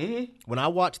Devil? Mm-hmm. When I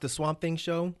watched the Swamp Thing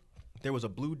show, there was a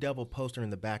Blue Devil poster in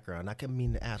the background. I kept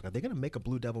meaning to ask, are they going to make a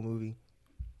Blue Devil movie?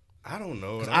 I don't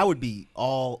know. I would be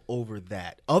all over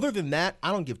that. Other than that,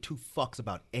 I don't give two fucks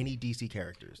about any DC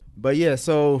characters. But yeah,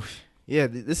 so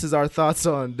this is our thoughts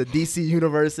on the DC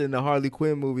universe and the Harley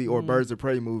Quinn movie or Birds of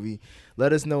Prey movie.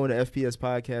 Let us know in the FPS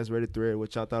podcast Reddit thread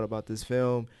what y'all thought about this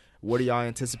film. What are y'all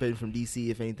anticipating from DC,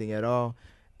 if anything at all?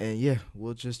 And yeah,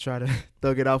 we'll just try to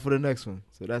thug it out for the next one.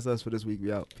 So that's us for this week.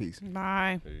 We out. Peace.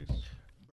 Bye. Peace.